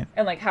 Yeah.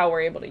 And, like, how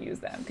we're able to use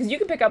them. Because you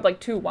can pick up, like,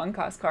 2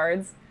 1-cost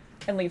cards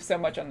and leave so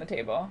much on the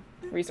table,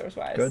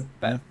 resource-wise. Good.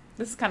 But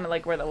this is kind of,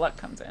 like, where the luck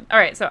comes in. All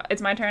right, so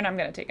it's my turn. I'm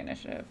going to take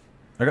initiative.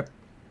 Okay.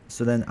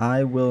 So then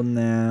I will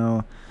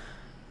now...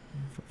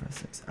 4, 5,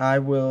 6. I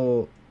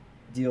will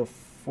deal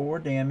 4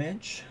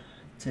 damage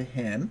to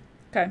him.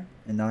 Okay.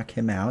 and knock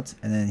him out,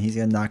 and then he's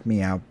gonna knock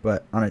me out.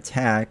 But on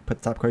attack,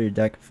 put the top card of your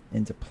deck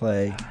into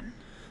play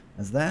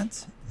as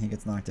that. He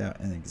gets knocked out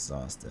and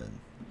exhausted.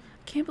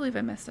 I can't believe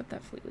I messed up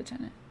that Fleet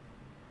Lieutenant.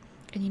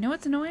 And you know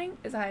what's annoying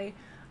is I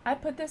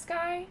put this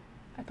guy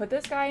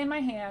in my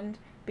hand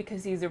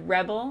because he's a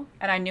rebel,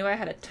 and I knew I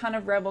had a ton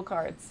of rebel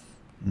cards.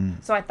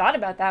 So I thought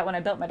about that when I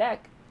built my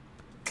deck.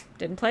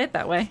 Didn't play it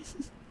that way.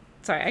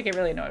 Sorry, I get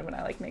really annoyed when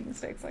I like make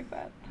mistakes like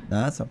that.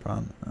 No, that's no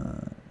problem.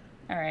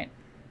 All right.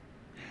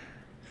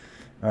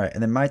 All right,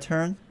 and then my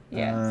turn.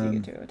 Yeah, so you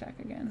get to attack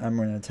again. I'm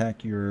going to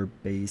attack your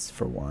base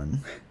for 1.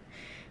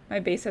 My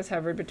base has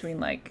hovered between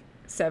like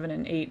 7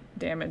 and 8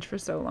 damage for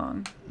so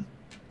long.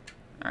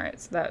 All right,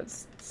 so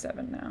that's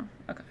 7 now.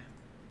 Okay.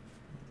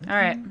 All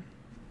right.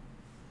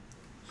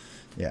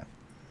 Yeah.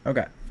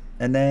 Okay.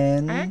 And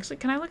then...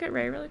 can I look at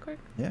Ray really quick?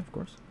 Yeah, of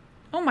course.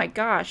 Oh my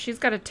gosh, she's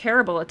got a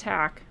terrible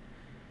attack.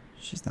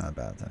 She's not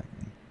bad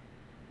attacking.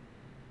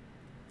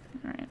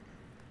 All right.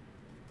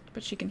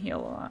 But she can heal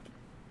a lot.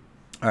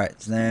 All right,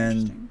 so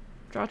then...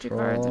 Draw 2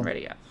 cards and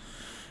ready up.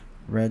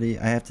 Ready.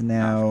 I have to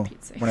now...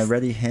 when I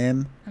ready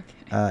him, okay.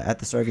 at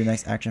the start of your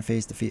next action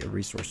phase, defeat a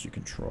resource you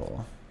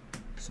control.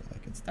 So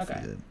like it's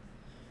defeated.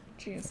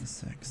 Okay. Jeez.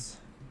 6.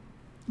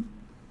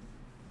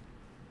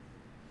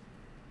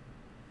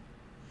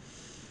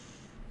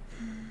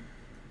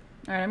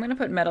 All right, I'm gonna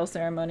put Metal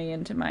Ceremony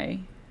into my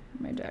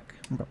deck.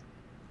 Okay.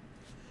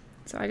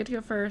 So I get to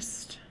go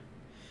first.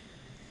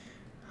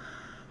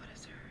 What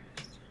is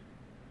hers?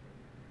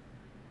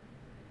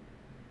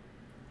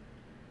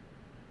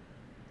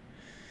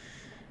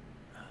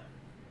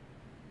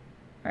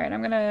 All right,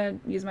 I'm gonna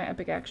use my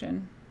epic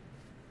action.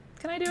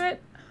 Can I do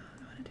it?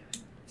 I want to do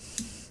it.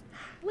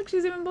 Look,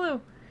 she's even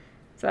blue.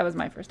 So that was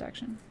my first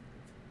action.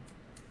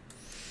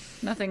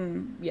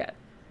 Nothing yet.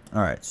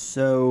 All right,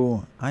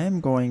 so I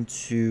am going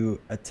to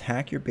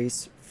attack your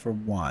base for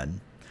 1.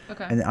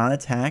 Okay. And on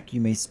attack, you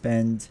may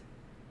spend,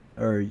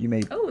 or you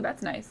may... Oh,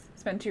 that's nice.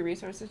 Spend 2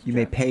 resources. You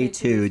may pay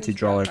 2 to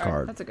draw a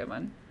card. That's a good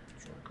one.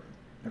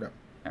 Okay.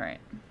 All right.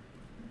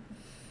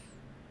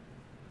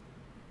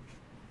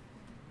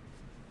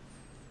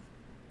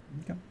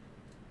 Okay.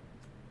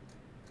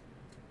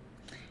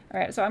 All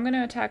right, so I'm going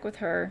to attack with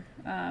her.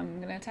 I'm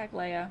going to attack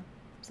Leia.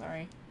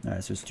 Sorry. All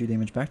right, so it's 2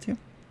 damage back to you.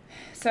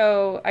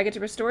 So I get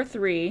to restore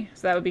 3,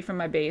 so that would be from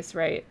my base,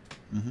 right?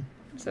 Mm-hmm.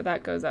 So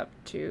that goes up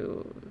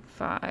to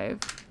 5.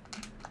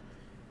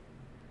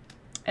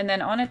 And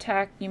then on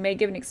attack, you may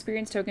give an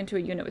experience token to a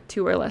unit with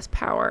 2 or less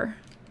power.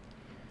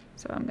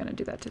 So I'm going to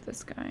do that to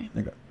this guy.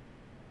 Okay.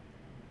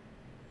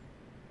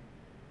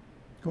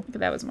 Cool.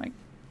 That was my...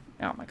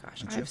 Oh my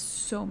gosh, I have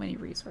so many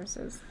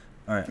resources.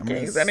 All right, I'm Can't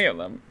going use to any of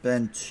them.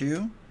 spend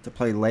 2 to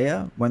play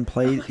Leia. When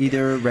played,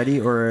 either ready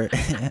or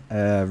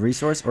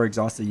resource or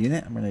exhaust a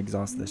unit. I'm going to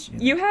exhaust this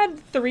unit. You had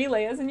 3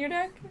 Leias in your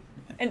deck?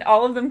 And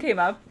all of them came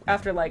up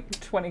after like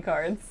 20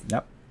 cards.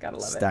 Yep. Gotta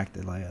love Stack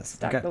the Leias.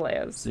 Stack Okay. the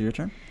Leias. So your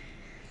turn.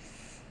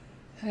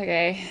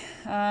 Okay.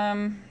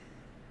 I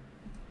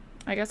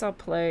guess I'll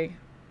play...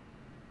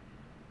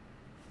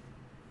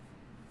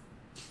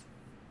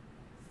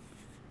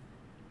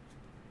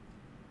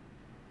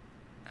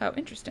 Oh,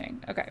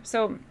 interesting. Okay,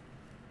 so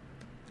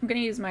I'm going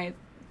to use my...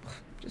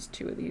 just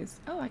 2 of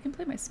these. Oh, I can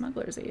play my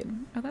Smuggler's Aid.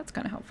 Oh, that's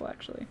kind of helpful,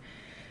 actually.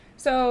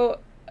 So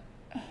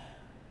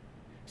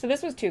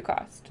this was 2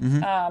 cost.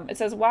 Mm-hmm. It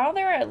says, while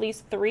there are at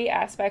least 3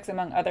 aspects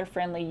among other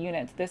friendly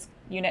units, this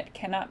unit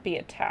cannot be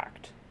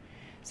attacked.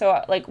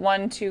 So, like,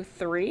 1, 2,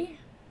 3?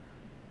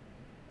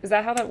 Is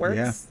that how that works?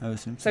 Yeah, I would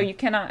assume so. So you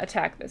cannot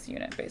attack this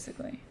unit,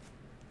 basically.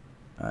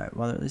 All right,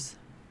 well, at least...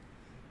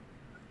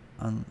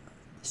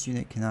 this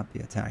unit cannot be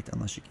attacked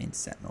unless you gain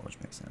Sentinel, which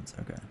makes sense.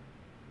 Okay.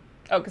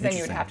 Oh, because then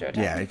you would have to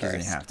attack Yeah, me because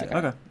first. you have to.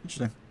 Okay,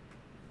 interesting.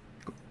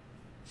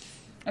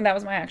 And that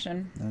was my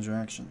action. That was your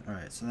action. All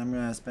right, so then I'm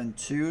going to spend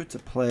 2 to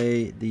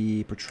play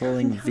the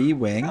Patrolling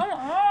V-Wing. Come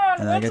on!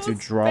 And then I get to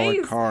draw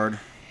a card.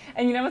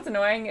 And you know what's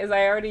annoying is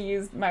I already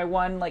used my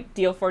one, like,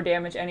 deal 4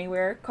 damage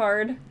anywhere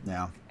card.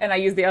 Yeah. And I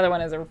used the other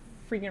one as a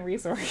freaking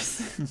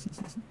resource.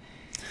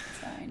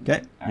 Fine.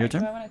 Okay, your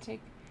turn. Do I want to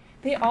take...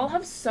 They all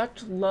have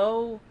such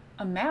low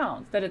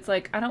amounts that it's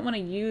like, I don't want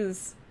to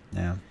use...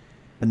 Yeah.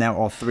 But now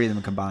all 3 of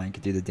them combined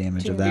could do the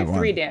damage of that one.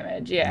 3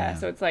 damage, yeah.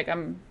 So it's like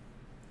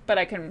but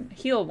I can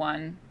heal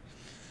 1.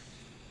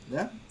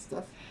 Yeah, it's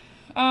tough.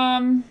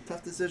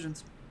 Tough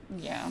decisions.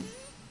 Yeah.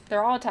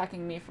 They're all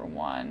attacking me for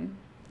 1.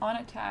 On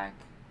attack.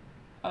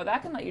 Oh,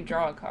 that can let you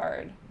draw a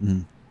card.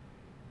 Mm-hmm.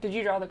 Did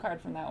you draw the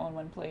card from that one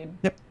when played?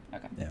 Yep.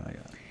 Okay. Yeah, I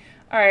got it.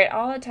 All right,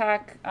 I'll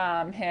attack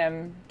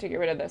him to get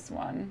rid of this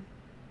one.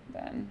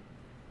 Then.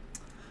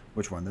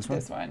 Which one? This one?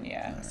 This one,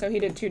 yeah. Right. So he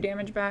did 2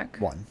 damage back.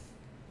 1.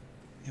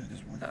 Yeah,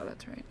 there's 1. Oh,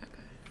 that's right.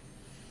 Okay.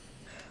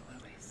 What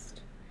a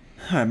waste.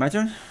 All right, my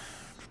turn?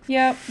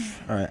 Yep.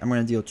 All right, I'm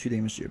going to deal 2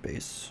 damage to your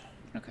base.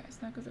 Okay, so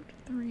that goes up to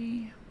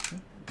 3. Okay,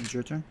 it's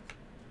your turn.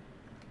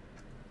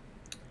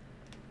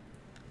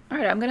 All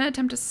right, I'm going to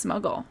attempt to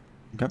smuggle.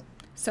 Okay.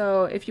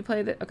 So if you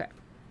play the... Okay.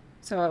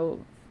 So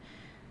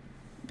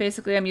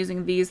basically I'm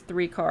using these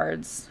 3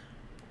 cards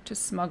to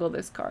smuggle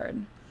this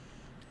card.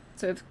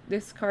 So if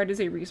this card is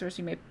a resource,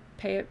 you may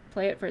play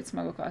it for its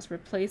smuggle cost.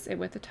 Replace it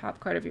with the top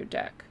card of your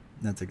deck.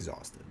 That's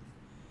exhausted.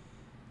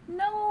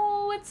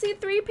 No, it's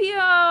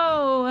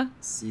C3PO.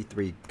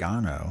 C3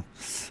 Gano.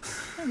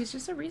 No, he's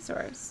just a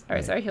resource. All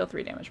right, so I heal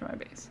 3 damage from my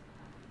base.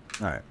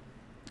 All right.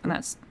 And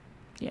that's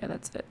it.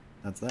 That's that?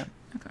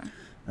 Okay.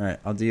 All right,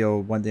 I'll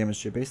deal 1 damage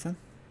to your base then.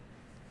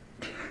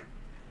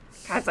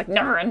 God, it's like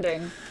never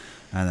ending.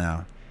 I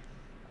know.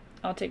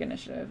 I'll take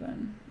initiative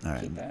and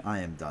keep it. I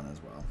am done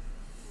as well.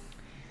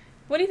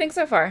 What do you think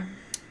so far?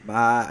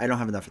 I don't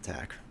have enough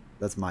attack.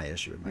 That's my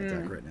issue with my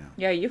deck right now.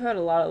 Yeah, you've had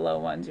a lot of low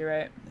ones. You're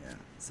right. Yeah.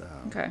 So.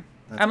 Okay.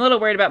 I'm a little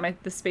worried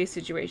about the space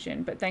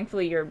situation, but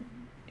thankfully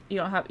you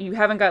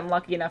haven't gotten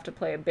lucky enough to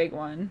play a big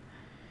one.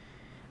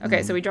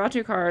 Okay, so we draw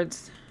 2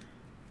 cards.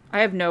 I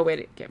have no way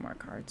to get more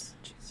cards.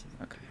 Jeez.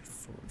 Okay.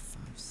 4, 5,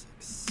 6,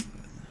 7.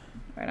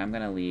 All right, I'm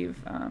gonna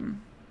leave.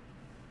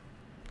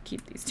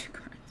 Keep these 2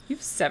 cards. You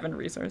have 7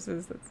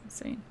 resources. That's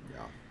insane.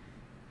 Yeah.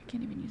 I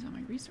can't even use all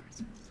my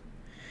resources.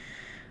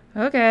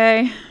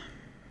 Okay.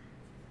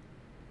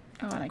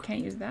 Oh, and I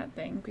can't use that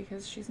thing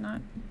because she's not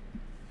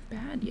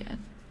bad yet.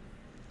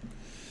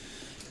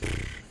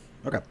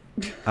 Okay.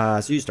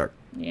 So you start.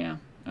 Yeah.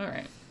 All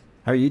right.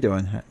 How are you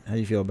doing? How do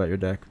you feel about your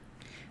deck?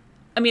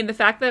 I mean, the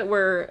fact that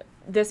we're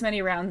this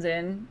many rounds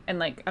in and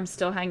like I'm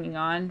still hanging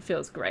on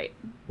feels great.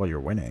 Well, you're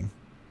winning.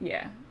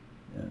 Yeah.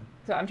 Yeah.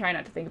 So I'm trying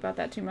not to think about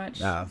that too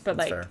much. Yeah, but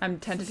like fair. I'm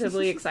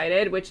tentatively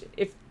excited, which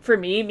if for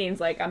me means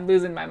like I'm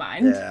losing my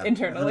mind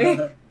internally.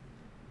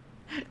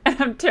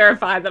 And I'm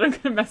terrified that I'm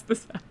gonna mess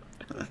this up.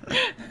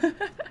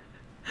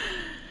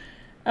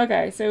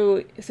 Okay,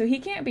 so he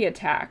can't be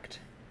attacked.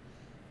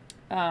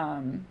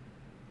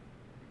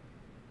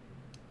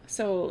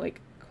 So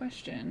like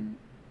question.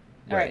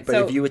 All right, but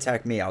so if you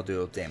attack me, I'll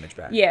do damage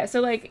back. yeah,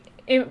 so like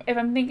if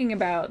I'm thinking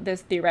about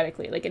this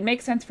theoretically, like it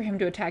makes sense for him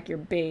to attack your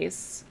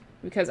base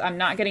because I'm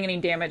not getting any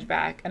damage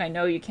back and I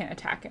know you can't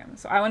attack him.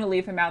 So I want to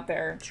leave him out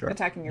there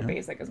attacking your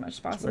base like as much as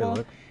possible.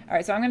 All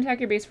right, so I'm going to attack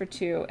your base for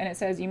 2 and it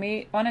says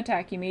on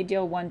attack you may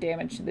deal 1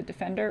 damage to the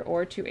defender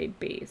or to a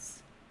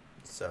base.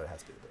 So it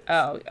has to be the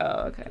base.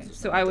 Oh, okay.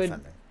 So I would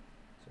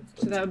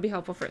so that would be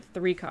helpful for a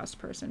 3-cost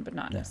person, but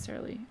not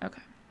necessarily.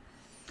 Okay.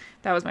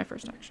 That was my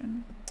first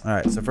action. All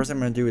right, so first thing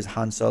I'm going to do is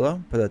Han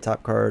Solo. Put a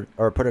top card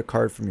or put a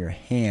card from your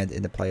hand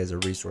into play as a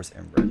resource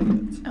and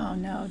ready it. Oh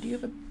no! Do you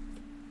have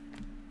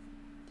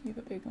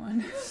a big one?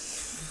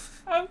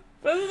 This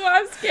is why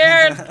I'm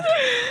scared.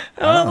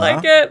 I don't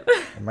like it.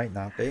 It might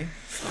not be.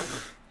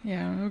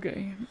 Yeah.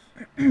 Okay.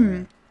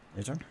 Your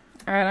turn.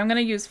 All right. I'm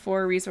gonna use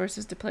 4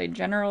 resources to play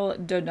General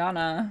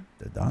Dodonna,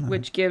 Dodonna,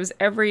 which gives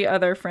every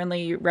other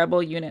friendly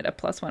rebel unit a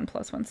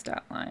 +1/+1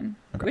 stat line,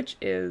 which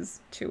is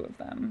 2 of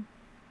them.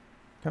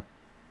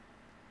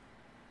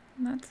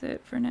 And that's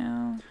it for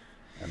now.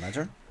 And my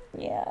turn?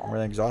 Yeah. I'm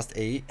going to exhaust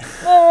 8.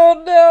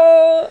 Oh,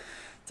 no.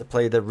 To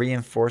play the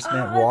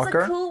Reinforcement That's Walker.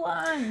 a cool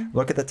one.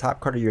 Look at the top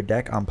card of your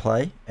deck on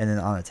play, and then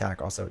on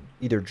attack also.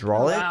 Either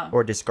draw it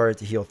or discard it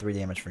to heal 3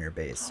 damage from your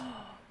base.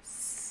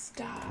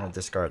 Stop. Or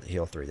discard to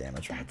heal 3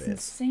 damage from your base.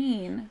 That's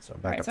insane. So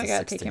back up so to I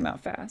gotta 16. take him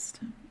out fast.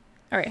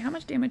 All right, how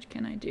much damage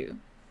can I do?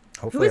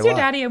 Hopefully Who is your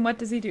daddy and what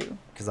does he do?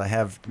 Because I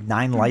have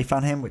 9 life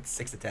on him with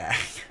 6 attack.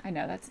 I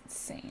know, that's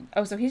insane.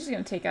 Oh, so he's just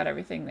going to take out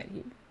everything that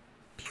he...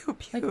 Pew,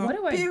 pew, like, what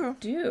do I pew,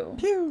 do?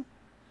 Pew.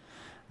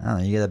 I don't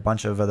know, you get a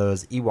bunch of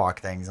those Ewok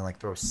things and like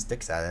throw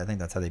sticks at it. I think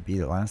that's how they beat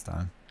it last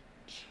time.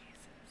 Jesus.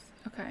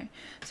 Okay.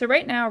 So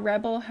right now,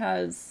 Rebel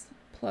has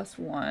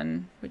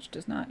 +1, which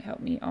does not help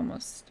me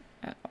almost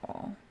at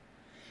all.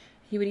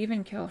 He would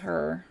even kill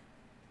her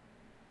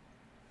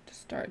to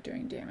start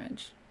doing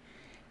damage.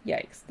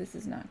 Yikes, this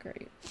is not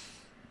great.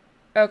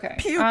 Okay.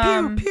 Pew,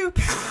 pew, pew,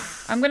 pew.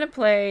 I'm going to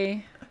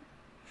play...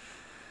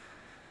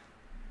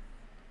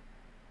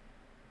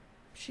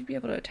 She'd be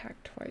able to attack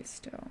twice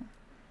still.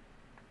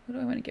 What do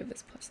I want to give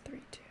this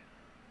 +3 to?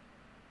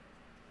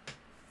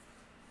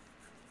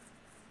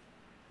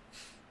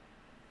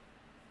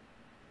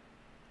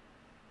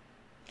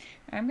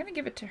 I'm going to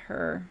give it to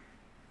her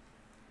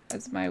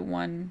as my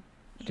 1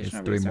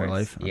 additional 3 resource. more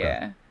life? Okay.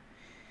 Yeah.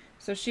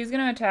 So she's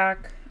going to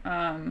attack...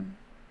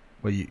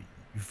 Well, you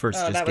first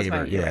just gave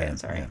her. Yeah, Yeah, right,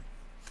 sorry. Yeah.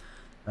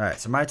 All right,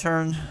 so my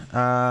turn.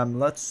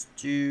 Let's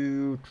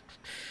do...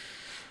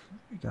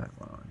 We got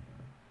one.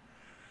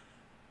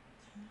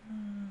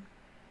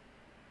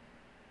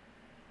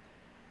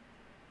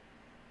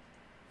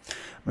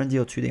 I'm going to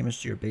deal 2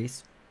 damage to your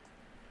base.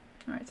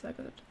 Alright, so that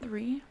goes up to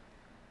 3.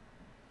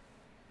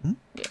 Hmm?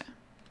 Yeah.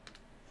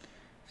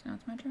 So now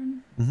it's my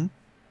turn. Mm-hmm.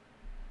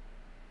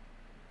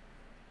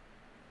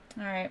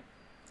 Alright.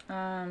 So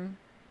I'm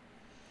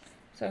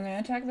going to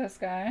attack this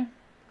guy.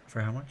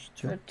 For how much?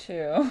 2? For 2.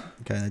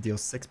 Okay, and I deal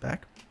 6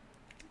 back.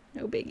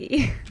 No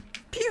biggie.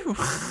 Pew!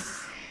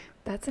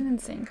 That's an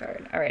insane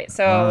card. Alright,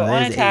 so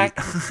on attack...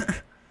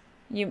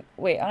 on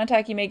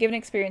attack, you may give an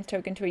experience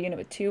token to a unit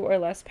with 2 or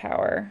less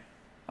power.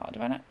 Oh, do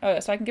I not? Oh,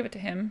 so I can give it to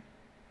him,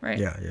 right?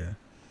 Yeah, yeah.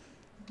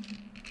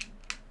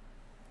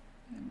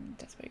 I'm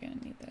desperately gonna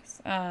need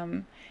this.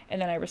 And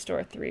then I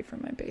restore 3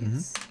 from my base.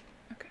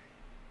 Mm-hmm. Okay.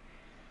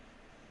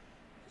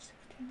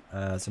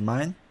 So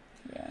mine.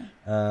 Yeah.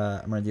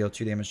 I'm gonna deal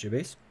 2 damage to your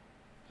base.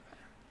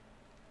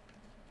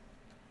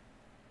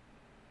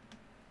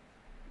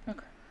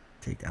 Okay.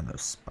 Take down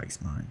those spice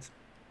mines.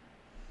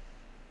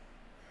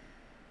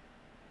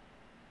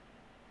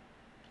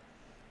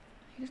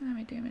 He doesn't have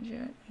any damage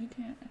yet. He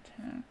can't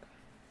attack.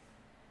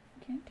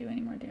 Can't do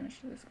any more damage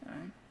to this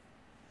guy.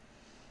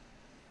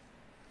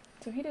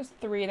 So he does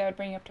 3. That would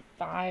bring you up to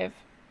 5.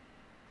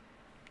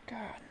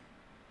 God.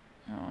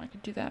 Oh, I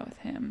could do that with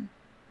him.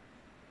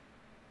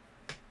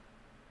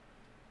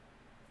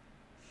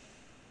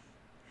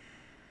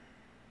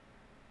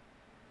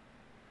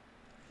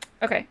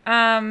 Okay.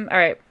 All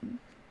right.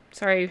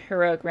 Sorry,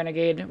 heroic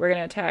renegade. We're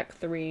gonna attack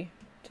 3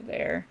 to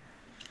there.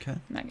 Okay.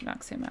 And that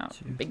knocks him out.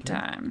 2, Big 3.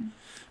 time.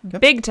 Okay.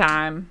 Big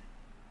time.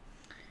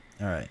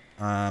 All right.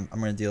 I'm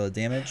gonna deal a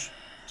damage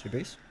to your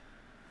base.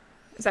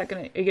 Is that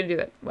gonna? Are you gonna do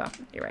that? Well,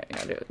 you're right. I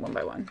gotta do it 1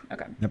 by 1.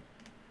 Okay. Yep.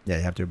 Yeah,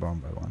 you have to do 1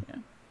 by 1. Yeah.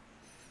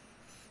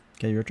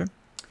 Okay, your turn.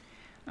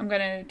 I'm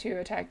going to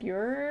attack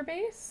your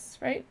base,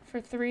 right?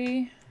 For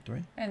 3.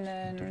 3. And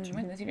then 13.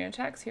 when this unit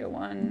attacks, heal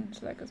 1.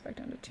 So that goes back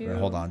down to 2. Right,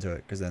 hold on to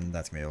it, because then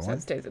that's gonna be a So 1.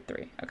 it stays at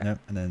 3. Okay. Yep.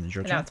 And then it's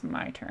your And turn. now it's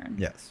my turn.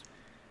 Yes.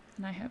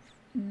 And I have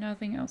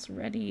nothing else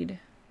readied.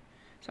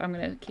 So I'm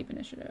going to keep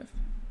initiative.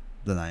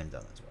 Then I am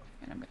done as well.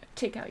 And I'm going to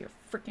take out your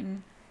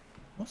freaking...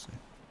 We'll see.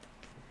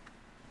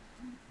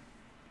 I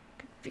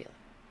can feel it.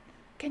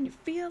 Can you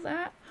feel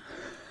that?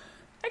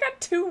 I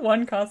got 2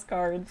 1-cost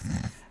cards.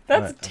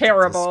 That's Alright,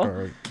 terrible.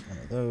 discard one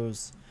of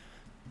those.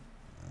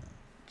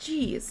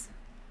 Jeez.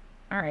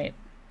 Alright.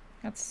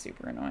 That's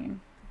super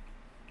annoying.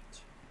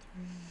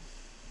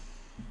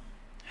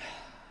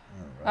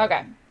 All right.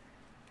 Okay.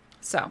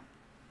 So.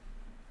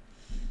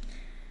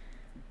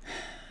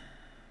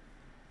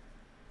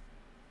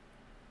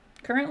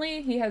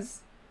 Currently, he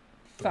has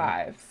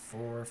 5.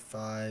 4,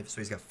 5. So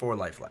he's got 4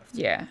 life left.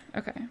 Yeah,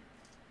 okay.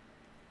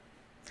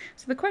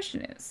 So the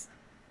question is...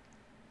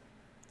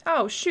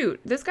 Oh,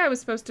 shoot. This guy was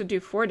supposed to do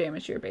 4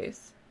 damage to your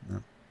base.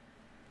 No.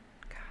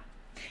 God.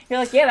 You're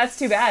like, yeah, that's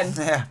too bad.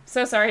 Yeah.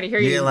 So sorry to hear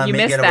You you didn't let me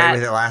missed get that. away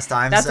with it last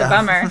time. That's so. a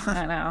bummer.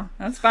 I know.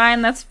 That's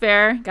fine. That's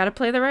fair. Got to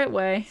play the right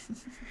way.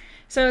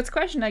 So it's a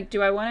question, like,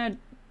 do I want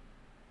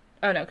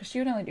to... Oh, no, because she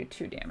would only do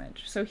 2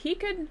 damage. So he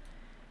could...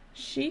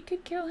 She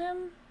could kill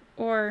him,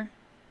 or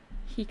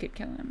he could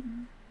kill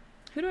him.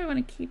 Who do I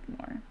want to keep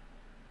more?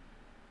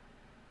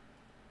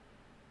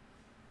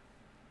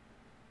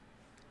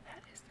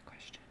 That is the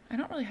question. I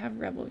don't really have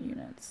rebel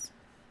units.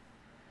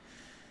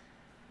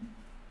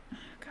 Oh,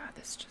 God,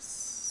 this is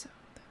just so...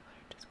 That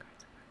letter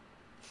discards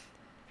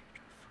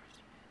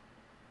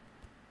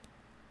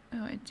a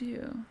card. Oh, I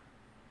do.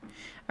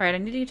 All right, I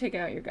need to take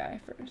out your guy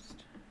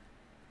first.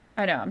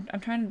 I know, I'm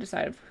trying to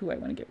decide who I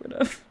want to get rid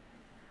of.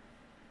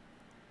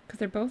 Because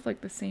they're both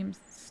like the same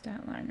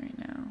stat line right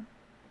now.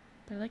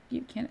 They're like,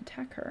 you can't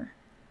attack her.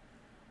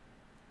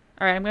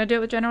 All right, I'm going to do it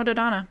with General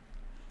Dodonna.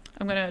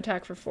 I'm going to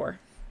attack for 4.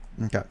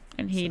 Okay.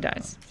 And he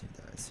dies. He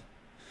dies.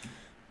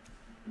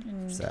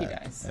 And Sad. he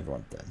dies.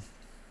 Everyone's dead.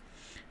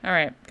 All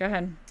right, go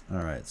ahead. All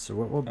right. So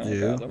what we'll Oh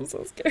do... God, I'm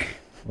so scared.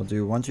 We'll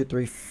do 1, 2,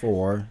 3,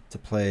 4 to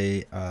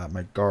play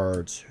my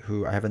guards,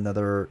 who I have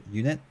another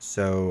unit,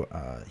 so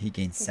he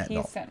gains So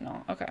Sentinel. he's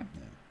Sentinel. Okay. Yeah.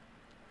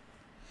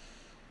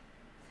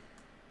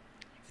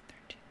 I have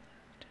 13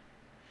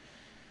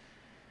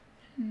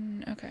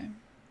 left. Okay.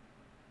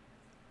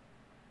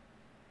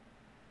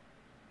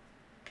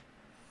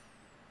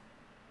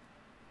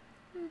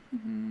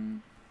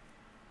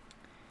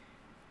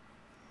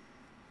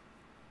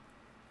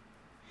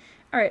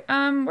 All right.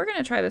 We're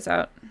gonna try this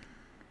out.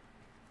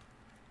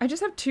 I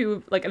just have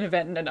 2, like an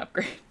event and an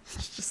upgrade.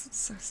 It's just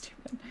so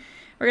stupid.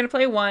 We're gonna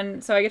play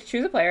 1, so I get to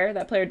choose a player.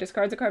 That player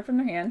discards a card from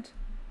their hand.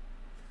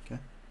 Okay.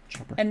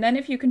 Chopper. And then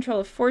if you control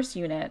a force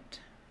unit,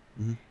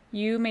 Mhm.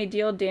 you may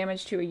deal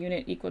damage to a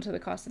unit equal to the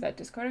cost of that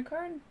discarded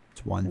card.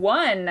 It's 1.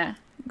 1.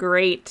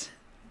 Great.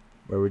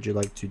 Where would you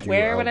like to do?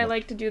 Where would I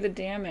like to do the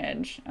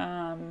damage?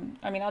 I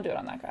mean, I'll do it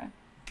on that guy.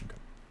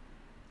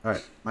 All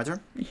right, my turn.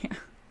 Yeah.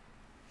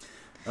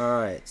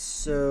 All right.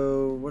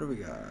 So what do we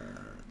got?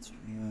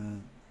 We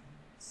got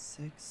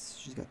 6.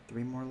 She's got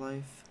 3 more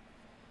life.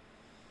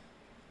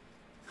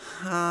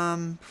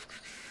 I'm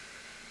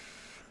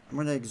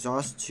gonna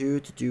exhaust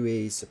 2 to do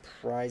a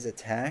surprise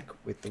attack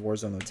with the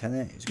Warzone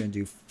Lieutenant. He's gonna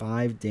do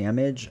 5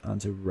 damage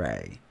onto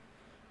Ray.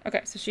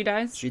 Okay, so she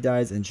dies. She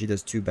dies and she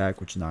does 2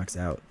 back, which knocks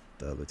out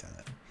the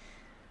lieutenant.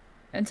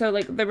 And so,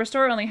 like, the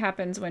restore only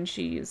happens when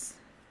she's...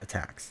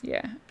 Attacks.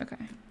 Yeah, okay.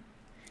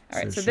 All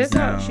right, so she's this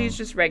now- she's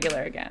just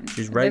regular again.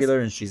 She's And regular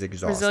this and she's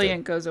exhausted.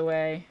 resilient goes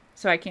away,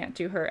 so I can't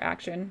do her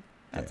action.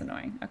 That's Yeah.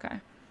 annoying.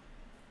 Okay.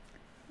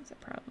 Is a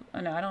problem?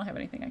 Oh, no, I don't have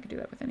anything I could do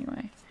that with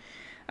anyway.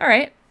 All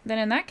right, then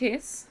in that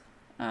case,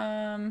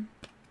 might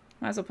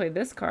as well play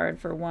this card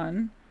for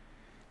 1.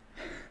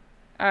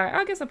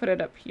 I guess I'll put it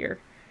up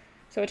here.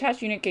 So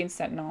attached unit gains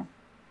Sentinel.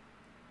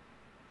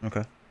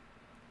 Okay.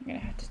 You're gonna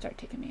have to start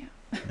taking me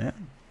out. Yeah.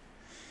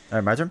 All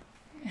right, my turn.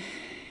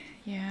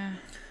 Yeah.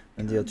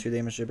 And deal 2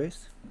 damage to your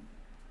base.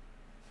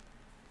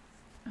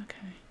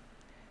 Okay.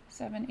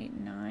 7, 8,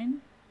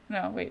 9.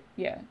 No, wait.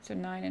 Yeah, so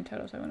 9 in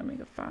total, so I want to make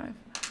it 5.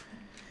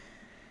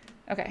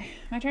 Okay,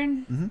 my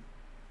turn? Mm-hmm.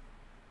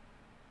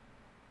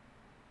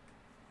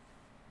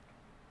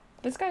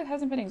 This guy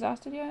hasn't been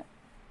exhausted yet?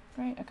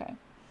 Right? Okay.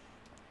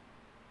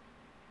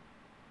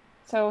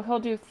 So he'll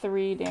do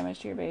 3 damage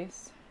to your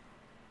base.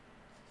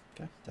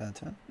 Okay, down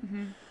to 10.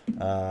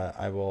 Mm-hmm.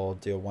 I will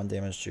deal 1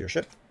 damage to your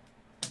ship.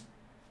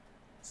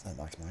 So that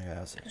knocks my guy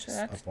out. So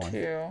that's up 1. 2.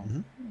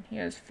 Mm-hmm. He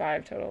has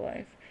 5 total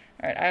life.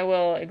 Alright, I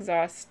will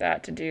exhaust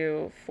that to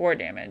do 4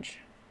 damage.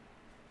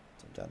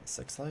 So I'm down to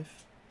 6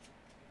 life.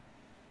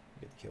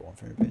 You get to kill 1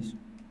 from your base.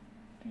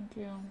 Thank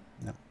you.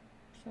 No.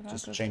 So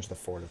Just change the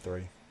 4 to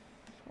 3.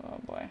 Oh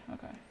boy,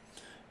 okay.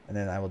 And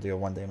then I will deal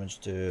 1 damage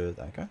to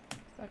that guy.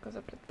 That goes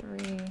up to 3.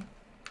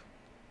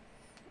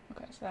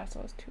 Okay, so that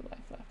still has 2 life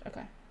left.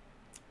 Okay.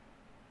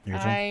 Your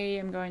turn? I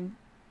am going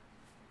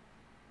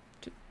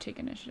to take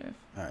initiative.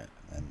 Alright,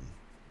 and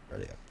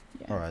ready up.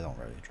 Yeah. Or I don't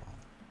ready draw.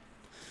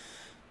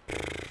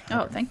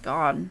 Oh, Okay. thank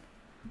God.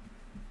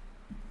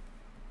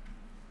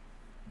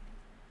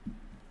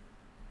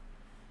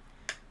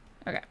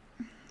 Okay,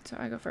 so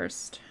I go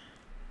first.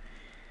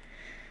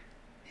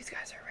 These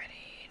guys are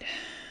readied.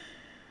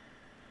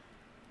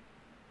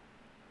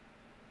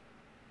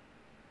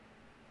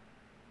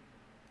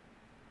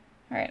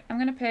 Alright, I'm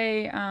gonna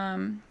pay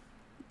 1,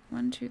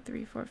 2,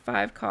 3, 4,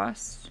 5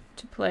 costs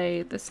to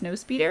play the snow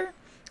speeder.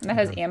 And that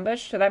has Okay.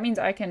 ambush, so that means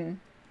I can...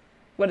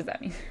 What does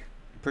that mean?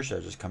 Pretty sure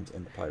it just comes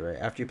into play, right?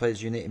 After you play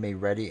this unit, it may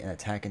ready and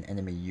attack an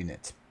enemy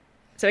unit.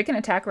 So it can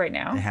attack right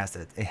now? It has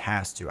to. It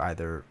has to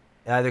either.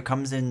 It either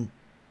comes in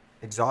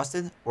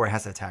exhausted or it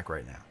has to attack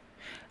right now.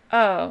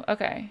 Oh,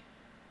 okay.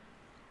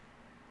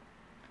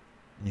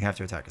 You have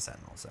to attack a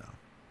sentinel, so.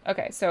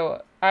 Okay,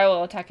 so I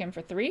will attack him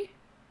for 3?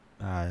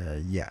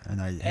 Yeah, and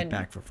I hit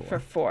back for 4. For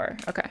 4,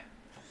 okay.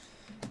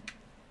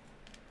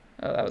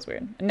 Oh, that was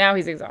weird. Now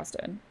he's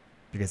exhausted.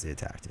 Because he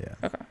attacked, yeah.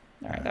 Okay.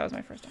 All right, that was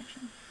my first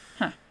action.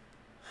 Huh.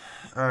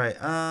 All right.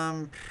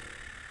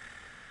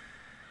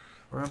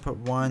 We're gonna put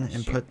 1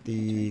 and put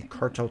the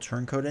cartel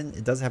turncoat in.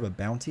 It does have a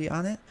bounty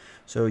on it,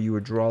 so you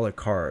would draw a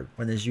card.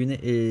 When this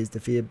unit is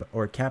defeated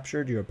or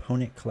captured, your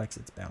opponent collects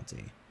its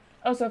bounty.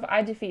 Oh, so if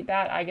I defeat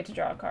that, I get to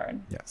draw a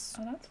card. Yes.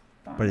 Oh, that's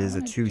fun. But it I is a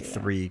wanna do that.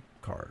 2/3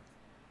 card,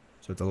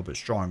 so it's a little bit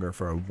stronger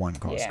for a 1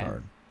 cost Yeah.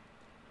 card.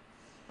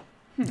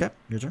 Okay,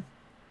 your turn.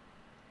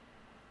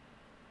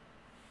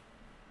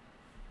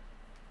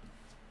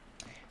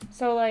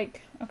 So,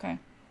 like, okay.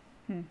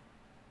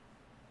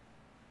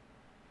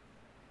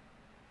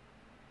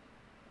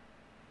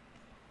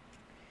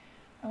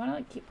 I want to,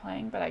 like, keep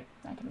playing, but I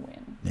can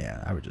win.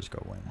 Yeah, I would just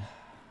go win.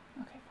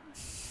 Okay,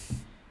 fine.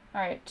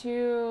 All right,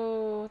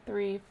 2,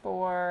 3,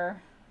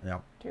 4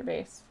 Yep. to your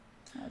base.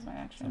 That was my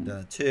action. I'm done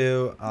at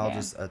 2. I'll Yeah.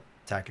 just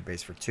attack your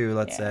base for 2,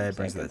 let's say. so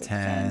Brings I it go to to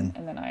 10.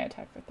 and then I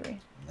attack for 3.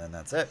 And then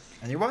that's it.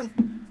 And you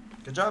won.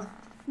 Good job.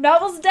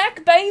 Novels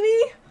deck,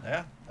 baby!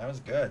 Yeah, that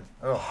was good.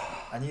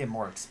 Oh, I needed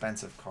more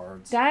expensive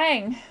cards.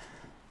 Dang.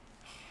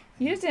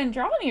 You just didn't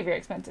draw any of your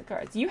expensive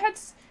cards. You had,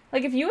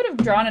 like, if you would have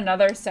drawn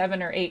another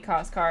 7 or 8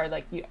 cost card,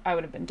 like, I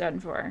would have been done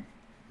for.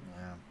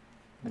 Yeah.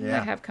 What did I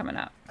have coming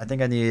up? I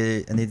think I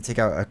need to take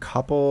out a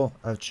couple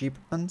of cheap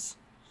ones.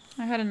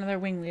 I had another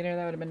wing leader.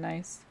 That would have been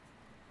nice.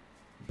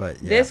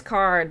 But yeah. This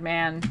card,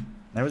 man.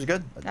 That was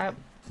good. That,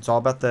 It's all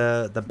about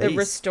the base. the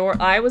restore.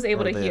 I was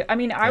able Or to the- heal. I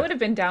mean, I yeah. would have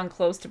been down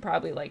close to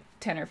probably like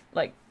 10 or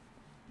like.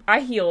 I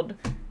healed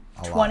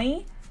A lot.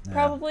 20 Yeah.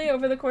 probably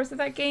over the course of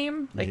that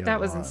game. You Like healed that a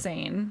was lot.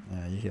 insane.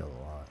 Yeah, you healed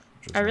a lot.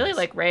 which was I really nice.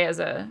 like Ray as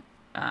a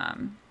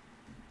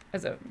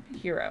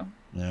hero.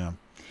 Yeah.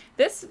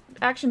 This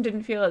action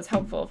didn't feel as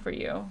helpful for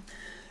you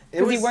It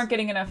because was, you weren't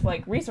getting enough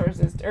like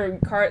resources or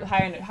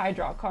high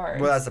draw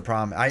cards. Well, that's the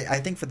problem. I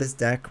think for this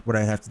deck, what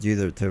I have to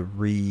do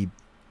to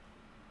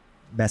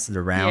mess it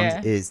around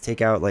Yeah. is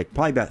take out like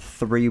probably about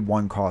 3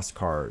 1-cost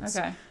cards.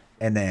 Okay.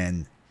 And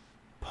then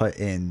put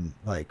in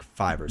like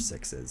 5 or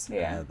 6s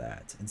Yeah. out of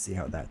that and see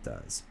how that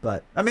does.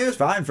 But I mean, it was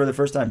fine for the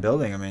first time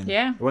building. I mean,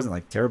 Yeah. it wasn't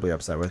like terribly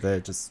upset with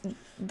it. Just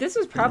This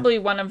was probably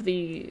one of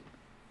the,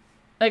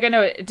 like I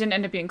know it didn't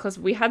end up being close.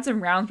 But we had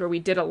some rounds where we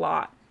did a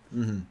lot.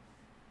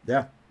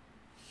 yeah,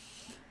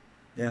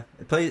 yeah.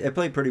 It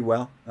played pretty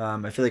well.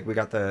 I feel like we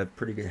got the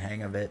pretty good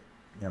hang of it.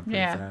 Pretty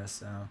Yeah. fast.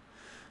 So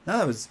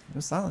no, it was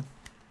solid.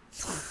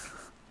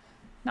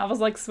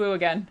 Novels like Swoo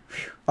again.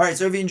 All right,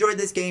 so if you enjoyed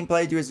this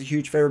gameplay, do us a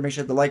huge favor. Make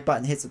sure to hit the like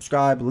button, hit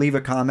subscribe, leave a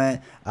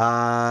comment.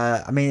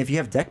 I mean, if you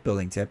have deck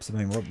building tips, I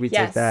mean, we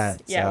take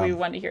that. Yeah, so. we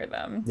want to hear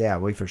them. Yeah,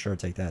 we for sure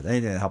take that.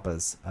 Anything to help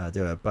us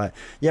do it. But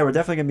yeah, we're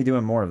definitely going to be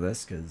doing more of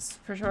this because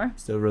For sure.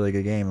 still a really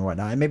good game and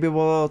whatnot. And maybe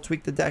we'll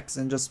tweak the decks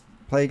and just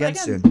play again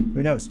again. soon.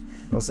 Who knows?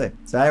 We'll see.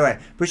 So anyway,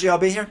 appreciate y'all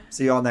being here.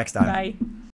 See you all next time. Bye.